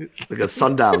wild. Like a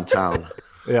sundown town.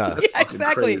 Yeah.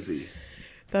 Exactly. Crazy.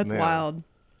 That's wild.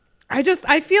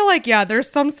 I feel like, there's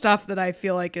some stuff that I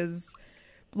feel like is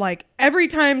like every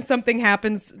time something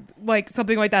happens, like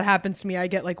something like that happens to me, I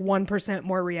get like 1%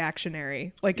 more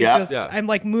reactionary. Like I'm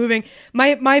like moving.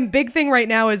 My big thing right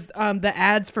now is the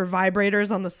ads for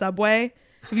vibrators on the subway.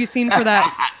 Have you seen for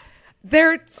that?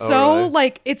 They're so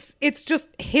like it's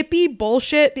just hippie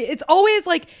bullshit. It's always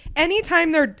like anytime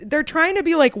they're trying to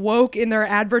be like woke in their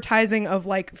advertising of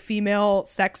like female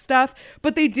sex stuff,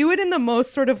 but they do it in the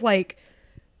most sort of like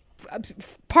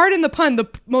pardon the pun, the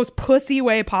most pussy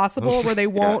way possible where they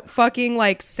won't fucking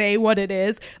like say what it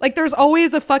is. Like there's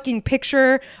always a fucking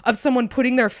picture of someone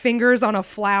putting their fingers on a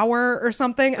flower or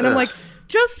something. And I'm like,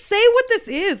 just say what this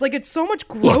is. Like it's so much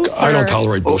grosser. Look, I don't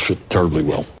tolerate bullshit terribly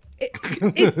well.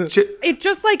 It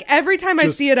just like every time I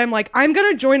see it, I'm like, I'm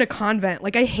gonna join a convent.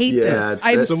 Like I hate this.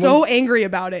 I'm so angry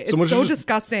about it. It's so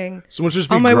disgusting. Someone's just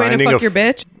be on my way to fuck your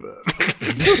bitch.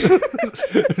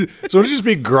 Someone's just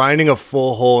be grinding a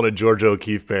full hole in a George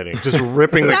O'Keeffe painting, just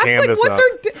ripping the canvas up.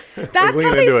 That's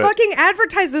how they fucking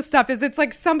advertise this stuff. It's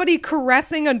like somebody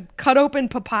caressing a cut open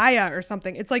papaya or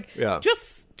something. It's like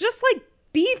just like.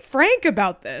 Be frank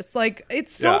about this. Like,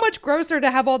 it's so much grosser to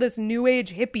have all this new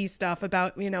age hippie stuff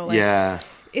about, you know, like,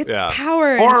 it's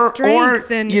power and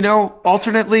strength. And, you know,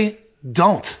 alternately,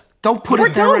 don't put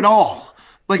it there at all.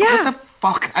 Like, what the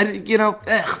fuck? I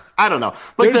don't know.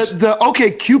 Like the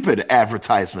OK Cupid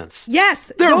advertisements.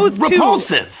 Yes. They're those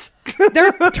repulsive.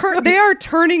 They are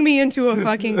turning me into a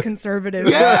fucking conservative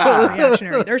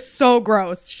reactionary. They're so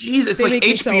gross. Jeez, it's like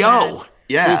HBO.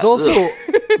 Yeah. There's also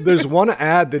there's one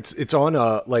ad it's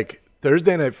on like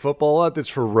Thursday Night Football ad that's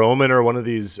for Roman or one of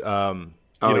these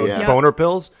boner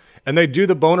pills. And they do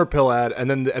the boner pill ad, and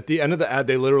then at the end of the ad,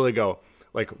 they literally go,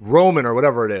 like, Roman or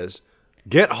whatever it is,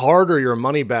 get hard or your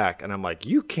money back. And I'm like,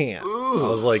 you can't. Ooh. I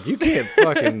was like, you can't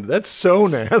fucking, that's so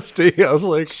nasty. I was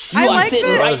like, you are sitting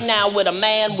right now with a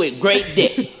man with great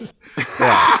dick.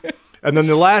 Yeah. And then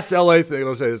the last LA thing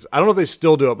I'll say is, I don't know if they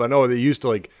still do it, but I know they used to,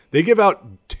 like, they give out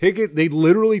they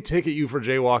literally ticket you for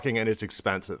jaywalking, and it's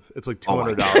expensive. It's like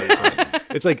 $200.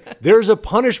 It's like, there's a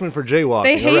punishment for jaywalking.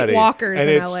 They hate already, walkers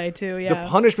in LA too, yeah. The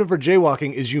punishment for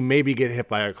jaywalking is you maybe get hit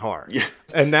by a car. Yeah.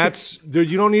 And that's,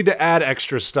 you don't need to add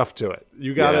extra stuff to it.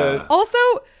 You gotta. Yeah. Also,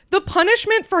 the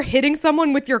punishment for hitting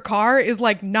someone with your car is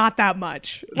like not that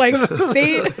much. Like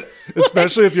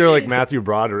especially if you're like Matthew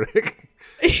Broderick.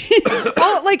 You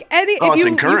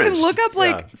can look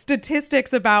up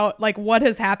statistics about like what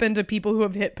has happened to people who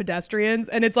have hit pedestrians,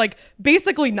 and it's like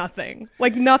basically nothing.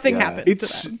 Like nothing happens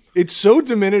to them. It's so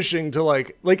diminishing to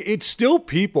like it's still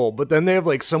people, but then they have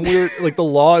like some weird like the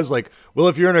law is like, well,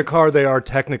 if you're in a car, they are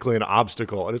technically an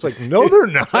obstacle, and it's like, no, they're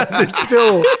not. They're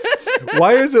still.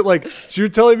 Why is it like? So you're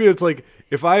telling me it's like,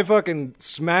 if I fucking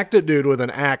smacked a dude with an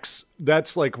axe,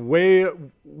 that's like way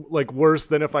like worse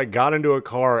than if I got into a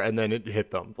car and then it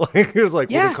hit them. Like it was like,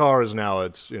 well, the car is now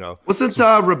Wasn't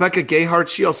Rebecca Gayheart?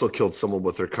 She also killed someone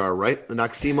with her car, right? The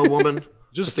Noxema woman.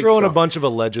 Just throwing a bunch of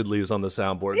allegedlys on the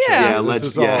soundboard.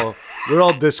 We're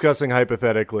all discussing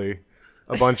hypothetically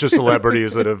a bunch of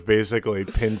celebrities that have basically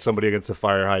pinned somebody against a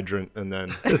fire hydrant and then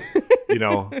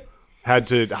had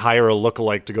to hire a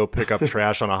lookalike to go pick up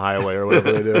trash on a highway or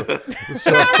whatever they do.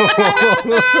 So,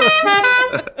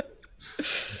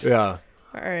 yeah.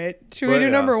 All right. Should we do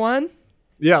number one?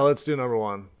 Yeah, let's do number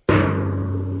one.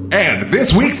 And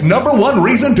this week's number one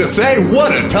reason to say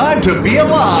what a time to be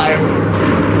alive.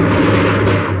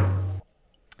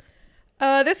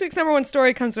 This week's number one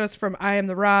story comes to us from I Am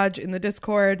the Raj in the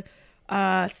Discord.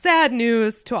 Sad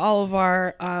news to all of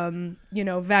our,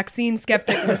 vaccine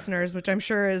skeptic listeners, which I'm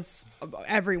sure is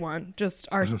everyone, just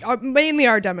mainly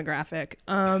our demographic.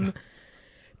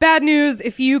 Bad news,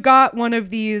 if you got one of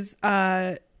these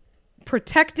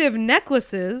protective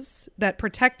necklaces that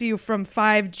protect you from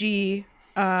 5G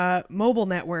mobile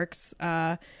networks,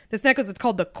 this necklace is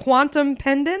called the Quantum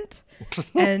Pendant,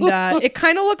 and it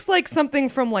kind of looks like something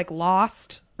from like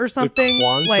Lost or something. The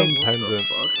Quantum Pendant.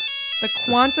 The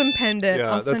Quantum Pendant.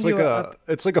 Yeah, I'll send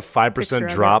it's like a 5%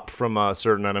 drop from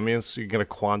certain enemies. You get a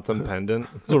Quantum Pendant.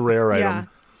 It's a rare item.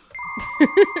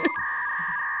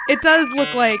 It does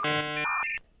look like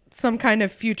some kind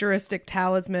of futuristic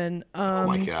talisman. Oh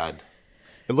my god!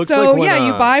 It looks so like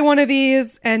you buy one of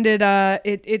these, and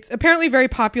it's apparently very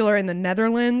popular in the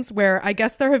Netherlands, where I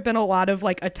guess there have been a lot of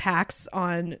like attacks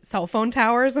on cell phone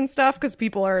towers and stuff because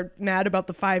people are mad about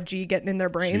the 5G getting in their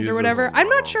brains or whatever. I'm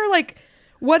not sure like.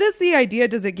 What is the idea?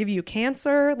 Does it give you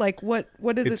cancer? Like, what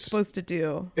is it supposed to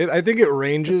do? I think it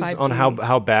ranges on how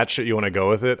batshit you want to go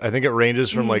with it. I think it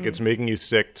ranges from like it's making you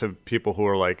sick to people who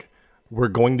are like, we're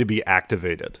going to be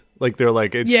activated. Like they're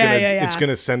like it's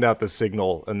gonna send out the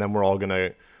signal, and then we're all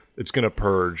it's gonna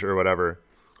purge or whatever.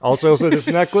 Also, so this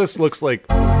necklace looks like,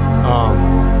 there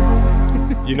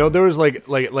was like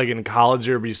in college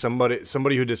there would be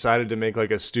somebody who decided to make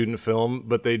like a student film,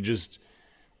 but they just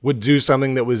would do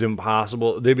something that was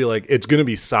impossible. They'd be like, it's going to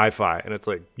be sci-fi. And it's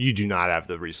like, you do not have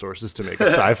the resources to make a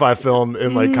sci-fi film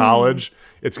in like college.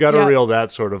 It's got a real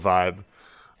that sort of vibe.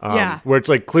 Where it's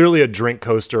like clearly a drink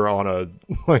coaster on a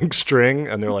like string.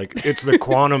 And they're like, it's the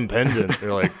Quantum Pendant.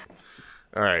 They're like,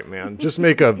 all right, man, just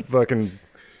make a fucking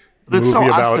movie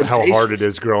about how hard it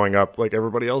is growing up like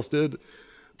everybody else did.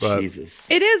 But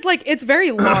Jesus. It is like, it's very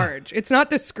large. It's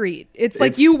not discreet. It's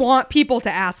like you want people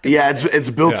to ask about it's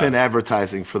built-in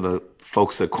advertising for the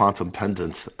folks at Quantum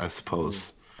Pendant, I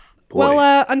suppose. Boy.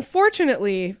 Well,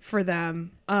 unfortunately for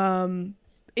them,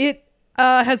 it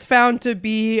has found to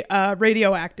be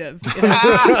radioactive. It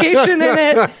has radiation in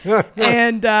it,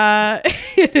 and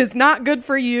it is not good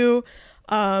for you.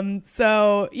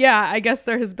 So, yeah, I guess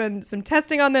there has been some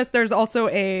testing on this. There's also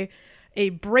a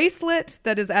bracelet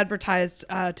that is advertised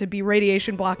to be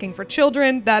radiation blocking for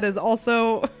children. That is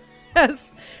also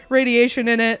has radiation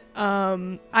in it.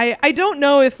 I don't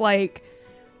know if like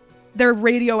they're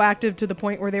radioactive to the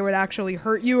point where they would actually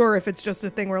hurt you, or if it's just a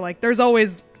thing where like there's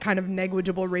always kind of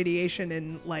negligible radiation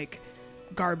in like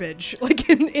garbage, like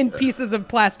in pieces of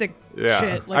plastic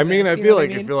shit. Like I feel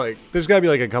like there's got to be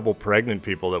like a couple pregnant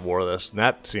people that wore this, and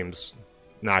that seems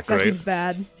not great. That seems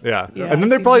bad. Yeah. And then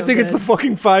they probably think it's the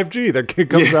fucking 5G. That kid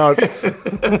comes out.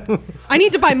 I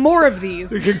need to buy more of these.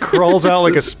 The kid crawls out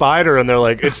like a spider, and they're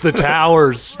like, it's the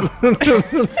towers.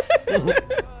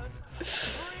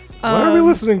 Why are we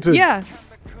listening to... Yeah.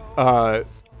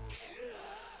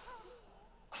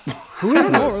 Who is this?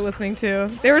 I don't know what we're listening to.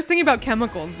 They were singing about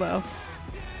chemicals, though.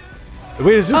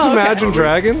 Wait, is this Imagine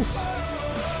Dragons?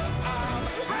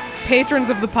 Patrons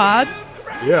of the pod?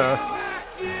 Yeah.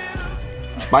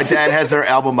 My dad has their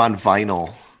album on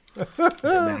vinyl.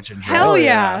 Imagine Dragons. Hell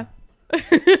yeah.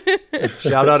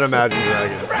 Shout out Imagine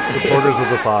Dragons, supporters of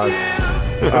the pod.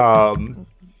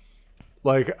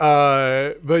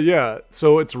 But yeah,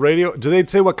 so it's radio. Do they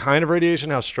say what kind of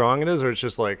radiation, how strong it is, or it's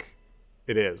just like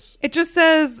it is? It just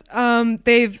says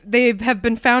they have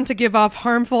been found to give off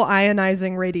harmful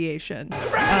ionizing radiation.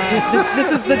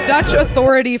 This is the Dutch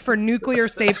Authority for Nuclear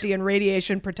Safety and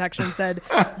Radiation Protection said,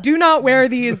 do not wear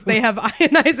these. They have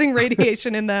ionizing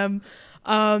radiation in them.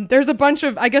 There's a bunch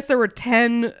of, I guess there were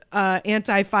 10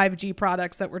 anti-5G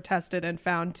products that were tested and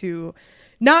found to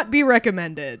not be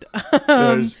recommended.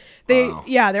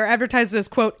 They're advertised as,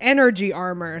 quote, energy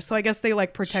armor. So I guess they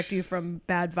like protect you from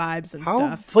bad vibes and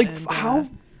stuff. How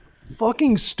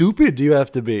fucking stupid do you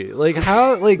have to be? Like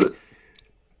how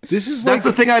this is That's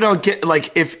the thing I don't get.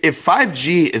 Like if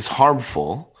 5G is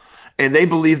harmful and they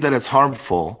believe that it's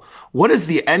harmful, what is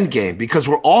the end game? Because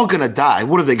we're all going to die.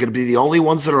 What are they going to be, the only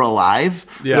ones that are alive?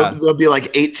 Yeah. There'll be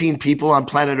like 18 people on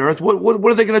planet Earth. What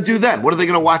are they going to do then? What are they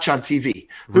going to watch on TV?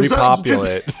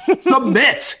 Repopulate.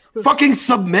 Submit. Fucking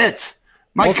submit.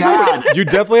 My God. You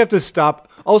definitely have to stop.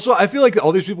 Also, I feel like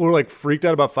all these people who are like freaked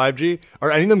out about 5G,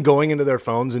 are any of them going into their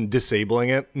phones and disabling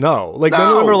it? No. Like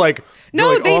none of them are like,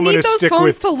 no, they need those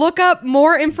phones to look up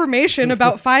more information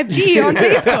about 5G on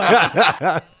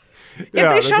Facebook. If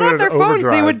they shut off their phones,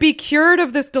 they would be cured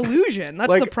of this delusion.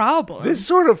 That's the problem. This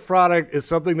sort of product is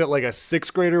something that like a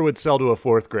 6th grader would sell to a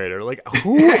 4th grader. Like,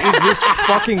 who is this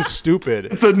fucking stupid?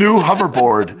 It's a new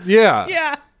hoverboard. Yeah.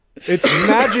 Yeah. It's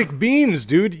magic beans,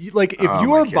 dude. Like, if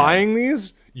you are buying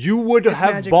these, you would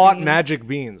have bought magic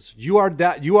beans. You are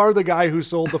the guy who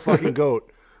sold the fucking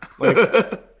goat. Like,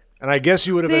 and I guess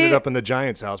you would have ended up in the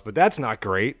Giants' house, but that's not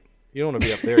great. You don't want to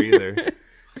be up there either.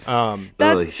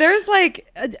 There's like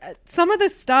some of the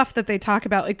stuff that they talk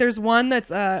about. Like there's one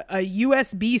that's a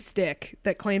USB stick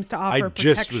that claims to offer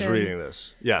protection. I just was reading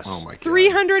this. Yes. Oh my God.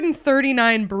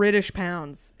 339 British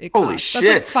pounds. Holy shit.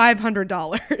 That's like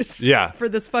 $500. Yeah. For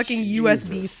this fucking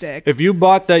USB stick. If you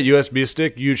bought that USB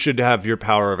stick, you should have your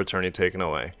power of attorney taken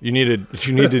away. You need to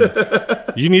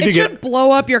should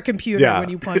blow up your computer when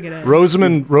you plug it in.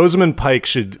 Rosamund Pike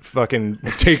should fucking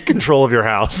take control of your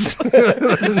house.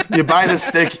 You buy the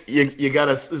stick. You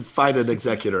gotta find an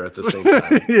executor at the same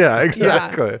time. Yeah,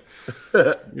 exactly.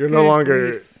 Yeah. You're no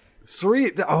longer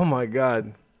three. Oh my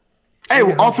God. Hey,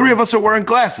 all three of us are wearing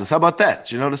glasses. How about that?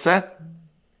 Did you notice that?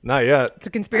 Not yet. It's a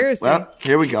conspiracy. Well,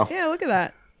 here we go. Yeah, look at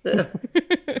that.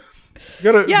 You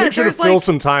gotta make sure to fill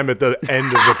some time at the end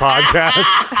of the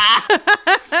podcast.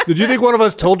 Did you think one of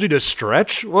us told you to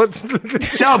stretch?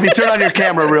 Shelby, turn on your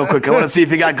camera real quick. I want to see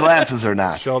if you got glasses or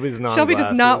not. Shelby does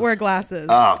not wear glasses.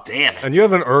 Oh, damn it. And you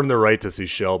haven't earned the right to see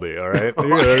Shelby, all right?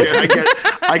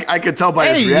 I can tell by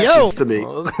his reactions to me.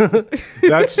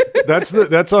 That's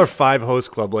our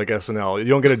 5-host club like SNL. You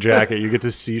don't get a jacket. You get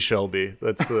to see Shelby.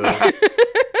 That's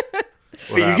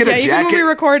you get a jacket. Even when we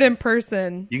record in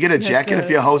person. You get a jacket if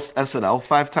you host SNL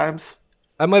 5 times?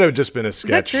 That might have just been a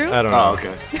sketch. Is that true? I don't know. Oh,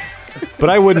 okay. But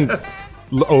I wouldn't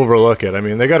overlook it. I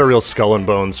mean, they got a real skull and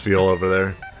bones feel over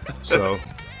there. So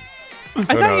I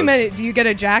thought you meant, do you get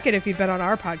a jacket if you've been on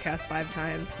our podcast 5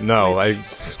 times? No,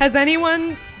 Has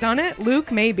anyone done it?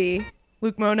 Luke, maybe.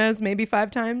 Luke Moniz, maybe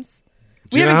 5 times.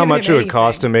 Do you know how much it would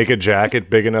cost to make a jacket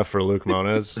big enough for Luke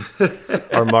Moniz?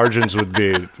 Our margins we'd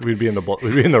be in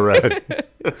the red.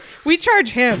 We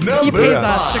charge him. He pays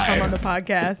us to come on the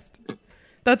podcast.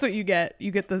 That's what you get.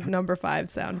 You get the number 5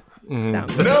 sound.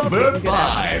 Number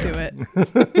 5 to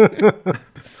it.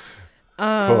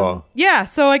 Cool. Yeah,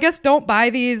 so I guess don't buy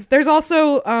these. There's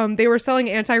also they were selling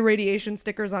anti-radiation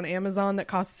stickers on Amazon that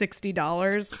cost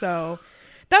 $60. So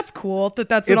that's cool.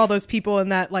 That's what all those people in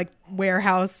that like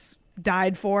warehouse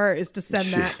died for, is to send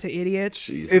that to idiots.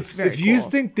 If you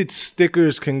think that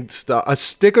stickers can stop, a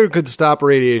sticker could stop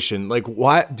radiation, like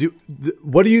why do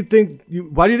you think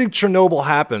Chernobyl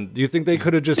happened? Do you think they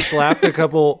could have just slapped a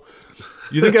couple?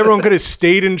 You think everyone could have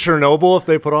stayed in Chernobyl if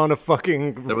they put on a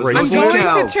fucking bracelet? I'm going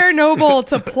to Chernobyl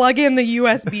to plug in the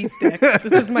USB stick.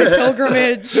 This is my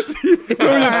pilgrimage.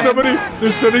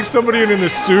 They're sending somebody in a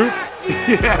suit,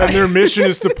 and their mission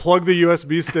is to plug the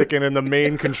USB stick in the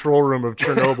main control room of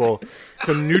Chernobyl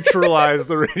to neutralize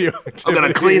the radioactivity. I'm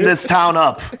going to clean this town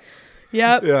up.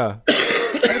 Yep. Yeah.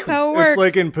 That's how it works. It's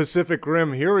like in Pacific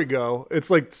Rim. Here we go. It's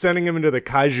like sending him into the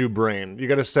kaiju brain. You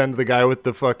got to send the guy with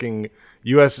the fucking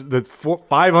 $500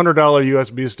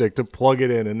 USB stick to plug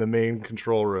it in the main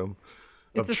control room.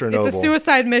 Chernobyl. It's a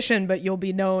suicide mission, but you'll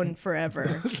be known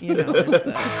forever. You know.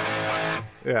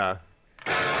 Yeah.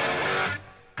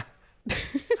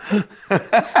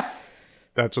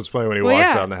 That's what's playing when he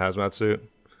walks out in the hazmat suit.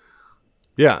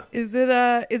 Yeah. Is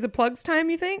it plugs time,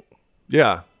 you think?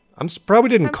 Yeah. Probably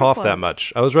didn't cough that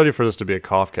much. I was ready for this to be a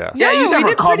cough cast. Yeah, you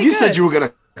never coughed. You said you were going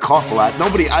to cough a lot.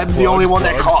 I'm the only one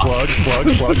that coughed. Plugs.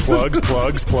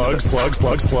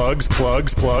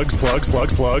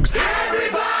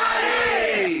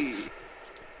 Everybody!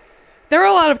 There were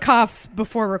a lot of coughs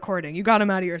before recording. You got them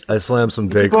out of your system. I slammed some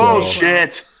Dayquil.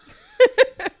 Bullshit.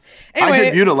 Anyway, I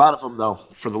did mute a lot of them, though,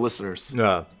 for the listeners.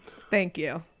 Yeah. Thank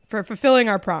you for fulfilling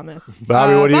our promise.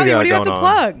 Bobby, what do you got what do you have to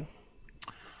plug?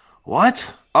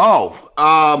 What? Oh,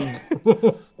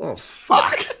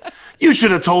 fuck. You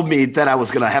should have told me that I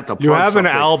was going to have to plug You have something.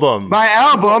 an album. My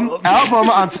album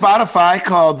on Spotify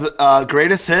called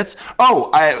Greatest Hits. Let's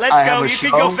go. You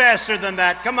can go faster than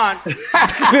that. Come on.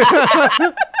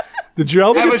 Did your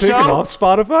album get taken off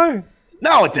Spotify?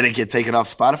 No, it didn't get taken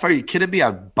off Spotify. Are you kidding me? I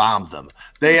bombed them.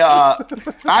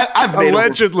 I've made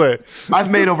allegedly. I've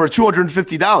made over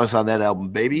 $250 on that album,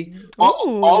 baby.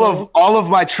 All of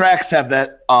my tracks have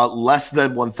that less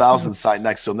than 1,000 sign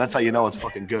next to them. That's how you know it's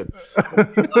fucking good.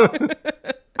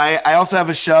 I also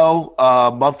have a show,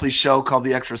 a monthly show called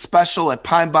The Extra Special at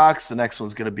Pine Box. The next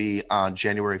one's going to be on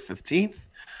January 15th.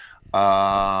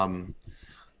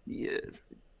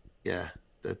 Yeah,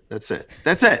 that's it.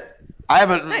 That's it. I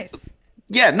haven't. Nice.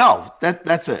 Yeah, no,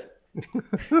 that's it.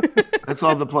 That's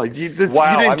all the plug. You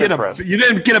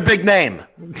didn't get a big name.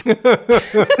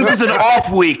 This is an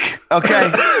off week, okay?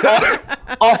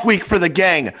 Off week for the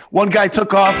gang. One guy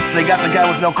took off. They got the guy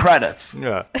with no credits.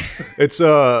 Yeah, it's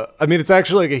it's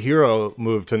actually like a hero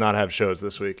move to not have shows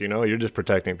this week. You know, you're just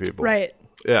protecting people, right?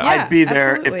 Yeah, I'd be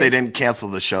there if they didn't cancel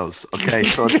the shows. Okay,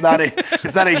 so it's not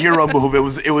a hero move. It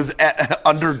was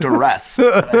under duress.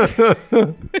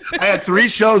 I had 3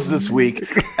 shows this week,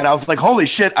 and I was like, "Holy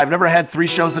shit! I've never had 3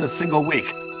 shows in a single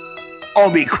week."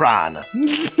 Omicron.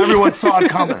 Everyone saw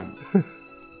it coming.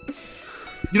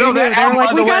 You know that album,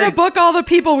 like, we gotta book all the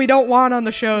people we don't want on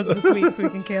the shows this week so we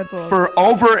can cancel them. For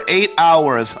over 8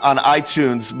 hours on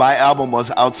iTunes, my album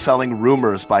was outselling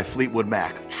Rumors by Fleetwood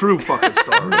Mac. True fucking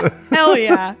story. Hell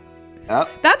yeah. Yep.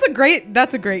 That's a great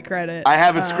credit. I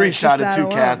have it screenshotted too,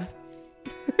 Kath.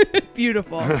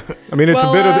 Beautiful. I mean, it's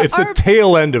the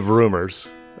tail end of Rumors,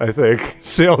 I think,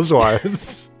 sales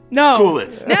wise. No. Cool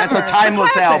it. That's a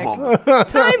timeless album.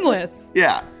 Timeless.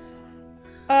 Yeah.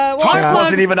 Tusk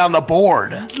wasn't even on the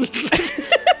board.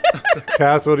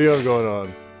 Cass, what do you have going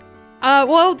on?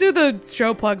 I'll do the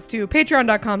show plugs too.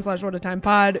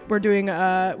 Patreon.com/whatatimepod. We're doing,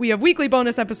 we have weekly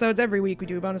bonus episodes. Every week we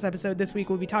do a bonus episode. This week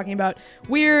we'll be talking about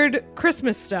weird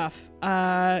Christmas stuff,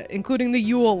 including the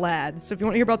Yule Lads. So if you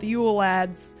want to hear about the Yule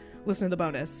Lads, listen to the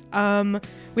bonus.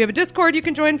 We have a Discord you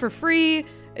can join for free.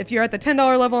 If you're at the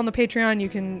 $10 level on the Patreon, you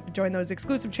can join those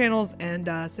exclusive channels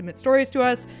and submit stories to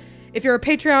us. If you're a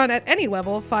Patreon at any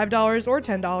level, $5 or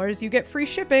 $10, you get free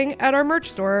shipping at our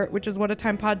merch store, which is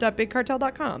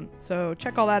whatatimepod.bigcartel.com. So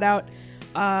check all that out.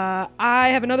 I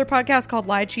have another podcast called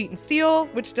Lie, Cheat, and Steal,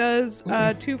 which does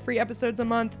 2 free episodes a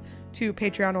month, 2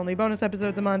 Patreon-only bonus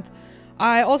episodes a month.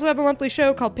 I also have a monthly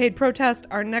show called Paid Protest.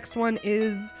 Our next one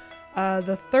is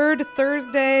the third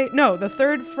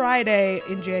Friday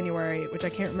in January, which I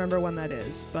can't remember when that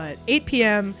is, but 8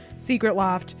 p.m., Secret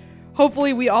Loft.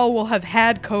 Hopefully we all will have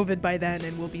had COVID by then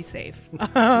and we'll be safe.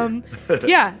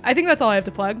 Yeah, I think that's all I have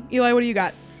to plug. Eli, what do you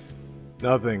got?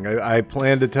 Nothing. I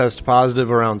plan to test positive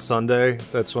around Sunday.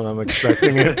 That's when I'm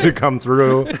expecting it to come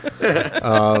through.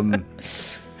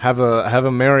 Have a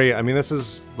merry. I mean, this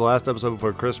is the last episode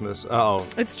before Christmas.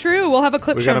 It's true. We'll have a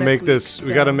clip show next week.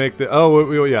 We got to make the.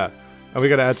 Oh, yeah. And we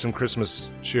got to add some Christmas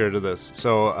cheer to this.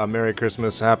 So, Merry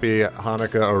Christmas, Happy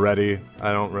Hanukkah already.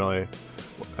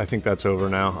 I think that's over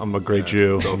now. I'm a great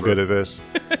Jew. I'm good at this.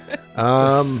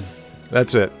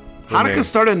 That's it. Hanukkah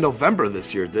started in November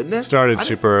this year, didn't it? Started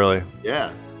super early.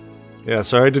 Yeah. Yeah,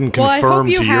 sorry I didn't confirm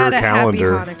to your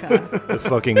calendar. The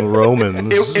fucking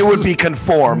Romans. It would be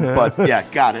conform, but yeah,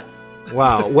 got it.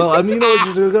 Wow. Well, I mean,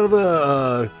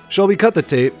 Shelby, cut the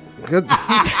tape.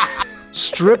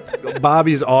 Strip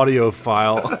Bobby's audio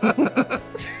file.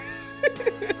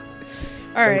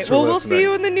 All right. Well, we'll see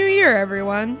you in the new year,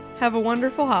 everyone. Have a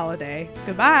wonderful holiday.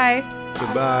 Goodbye.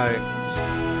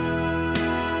 Goodbye.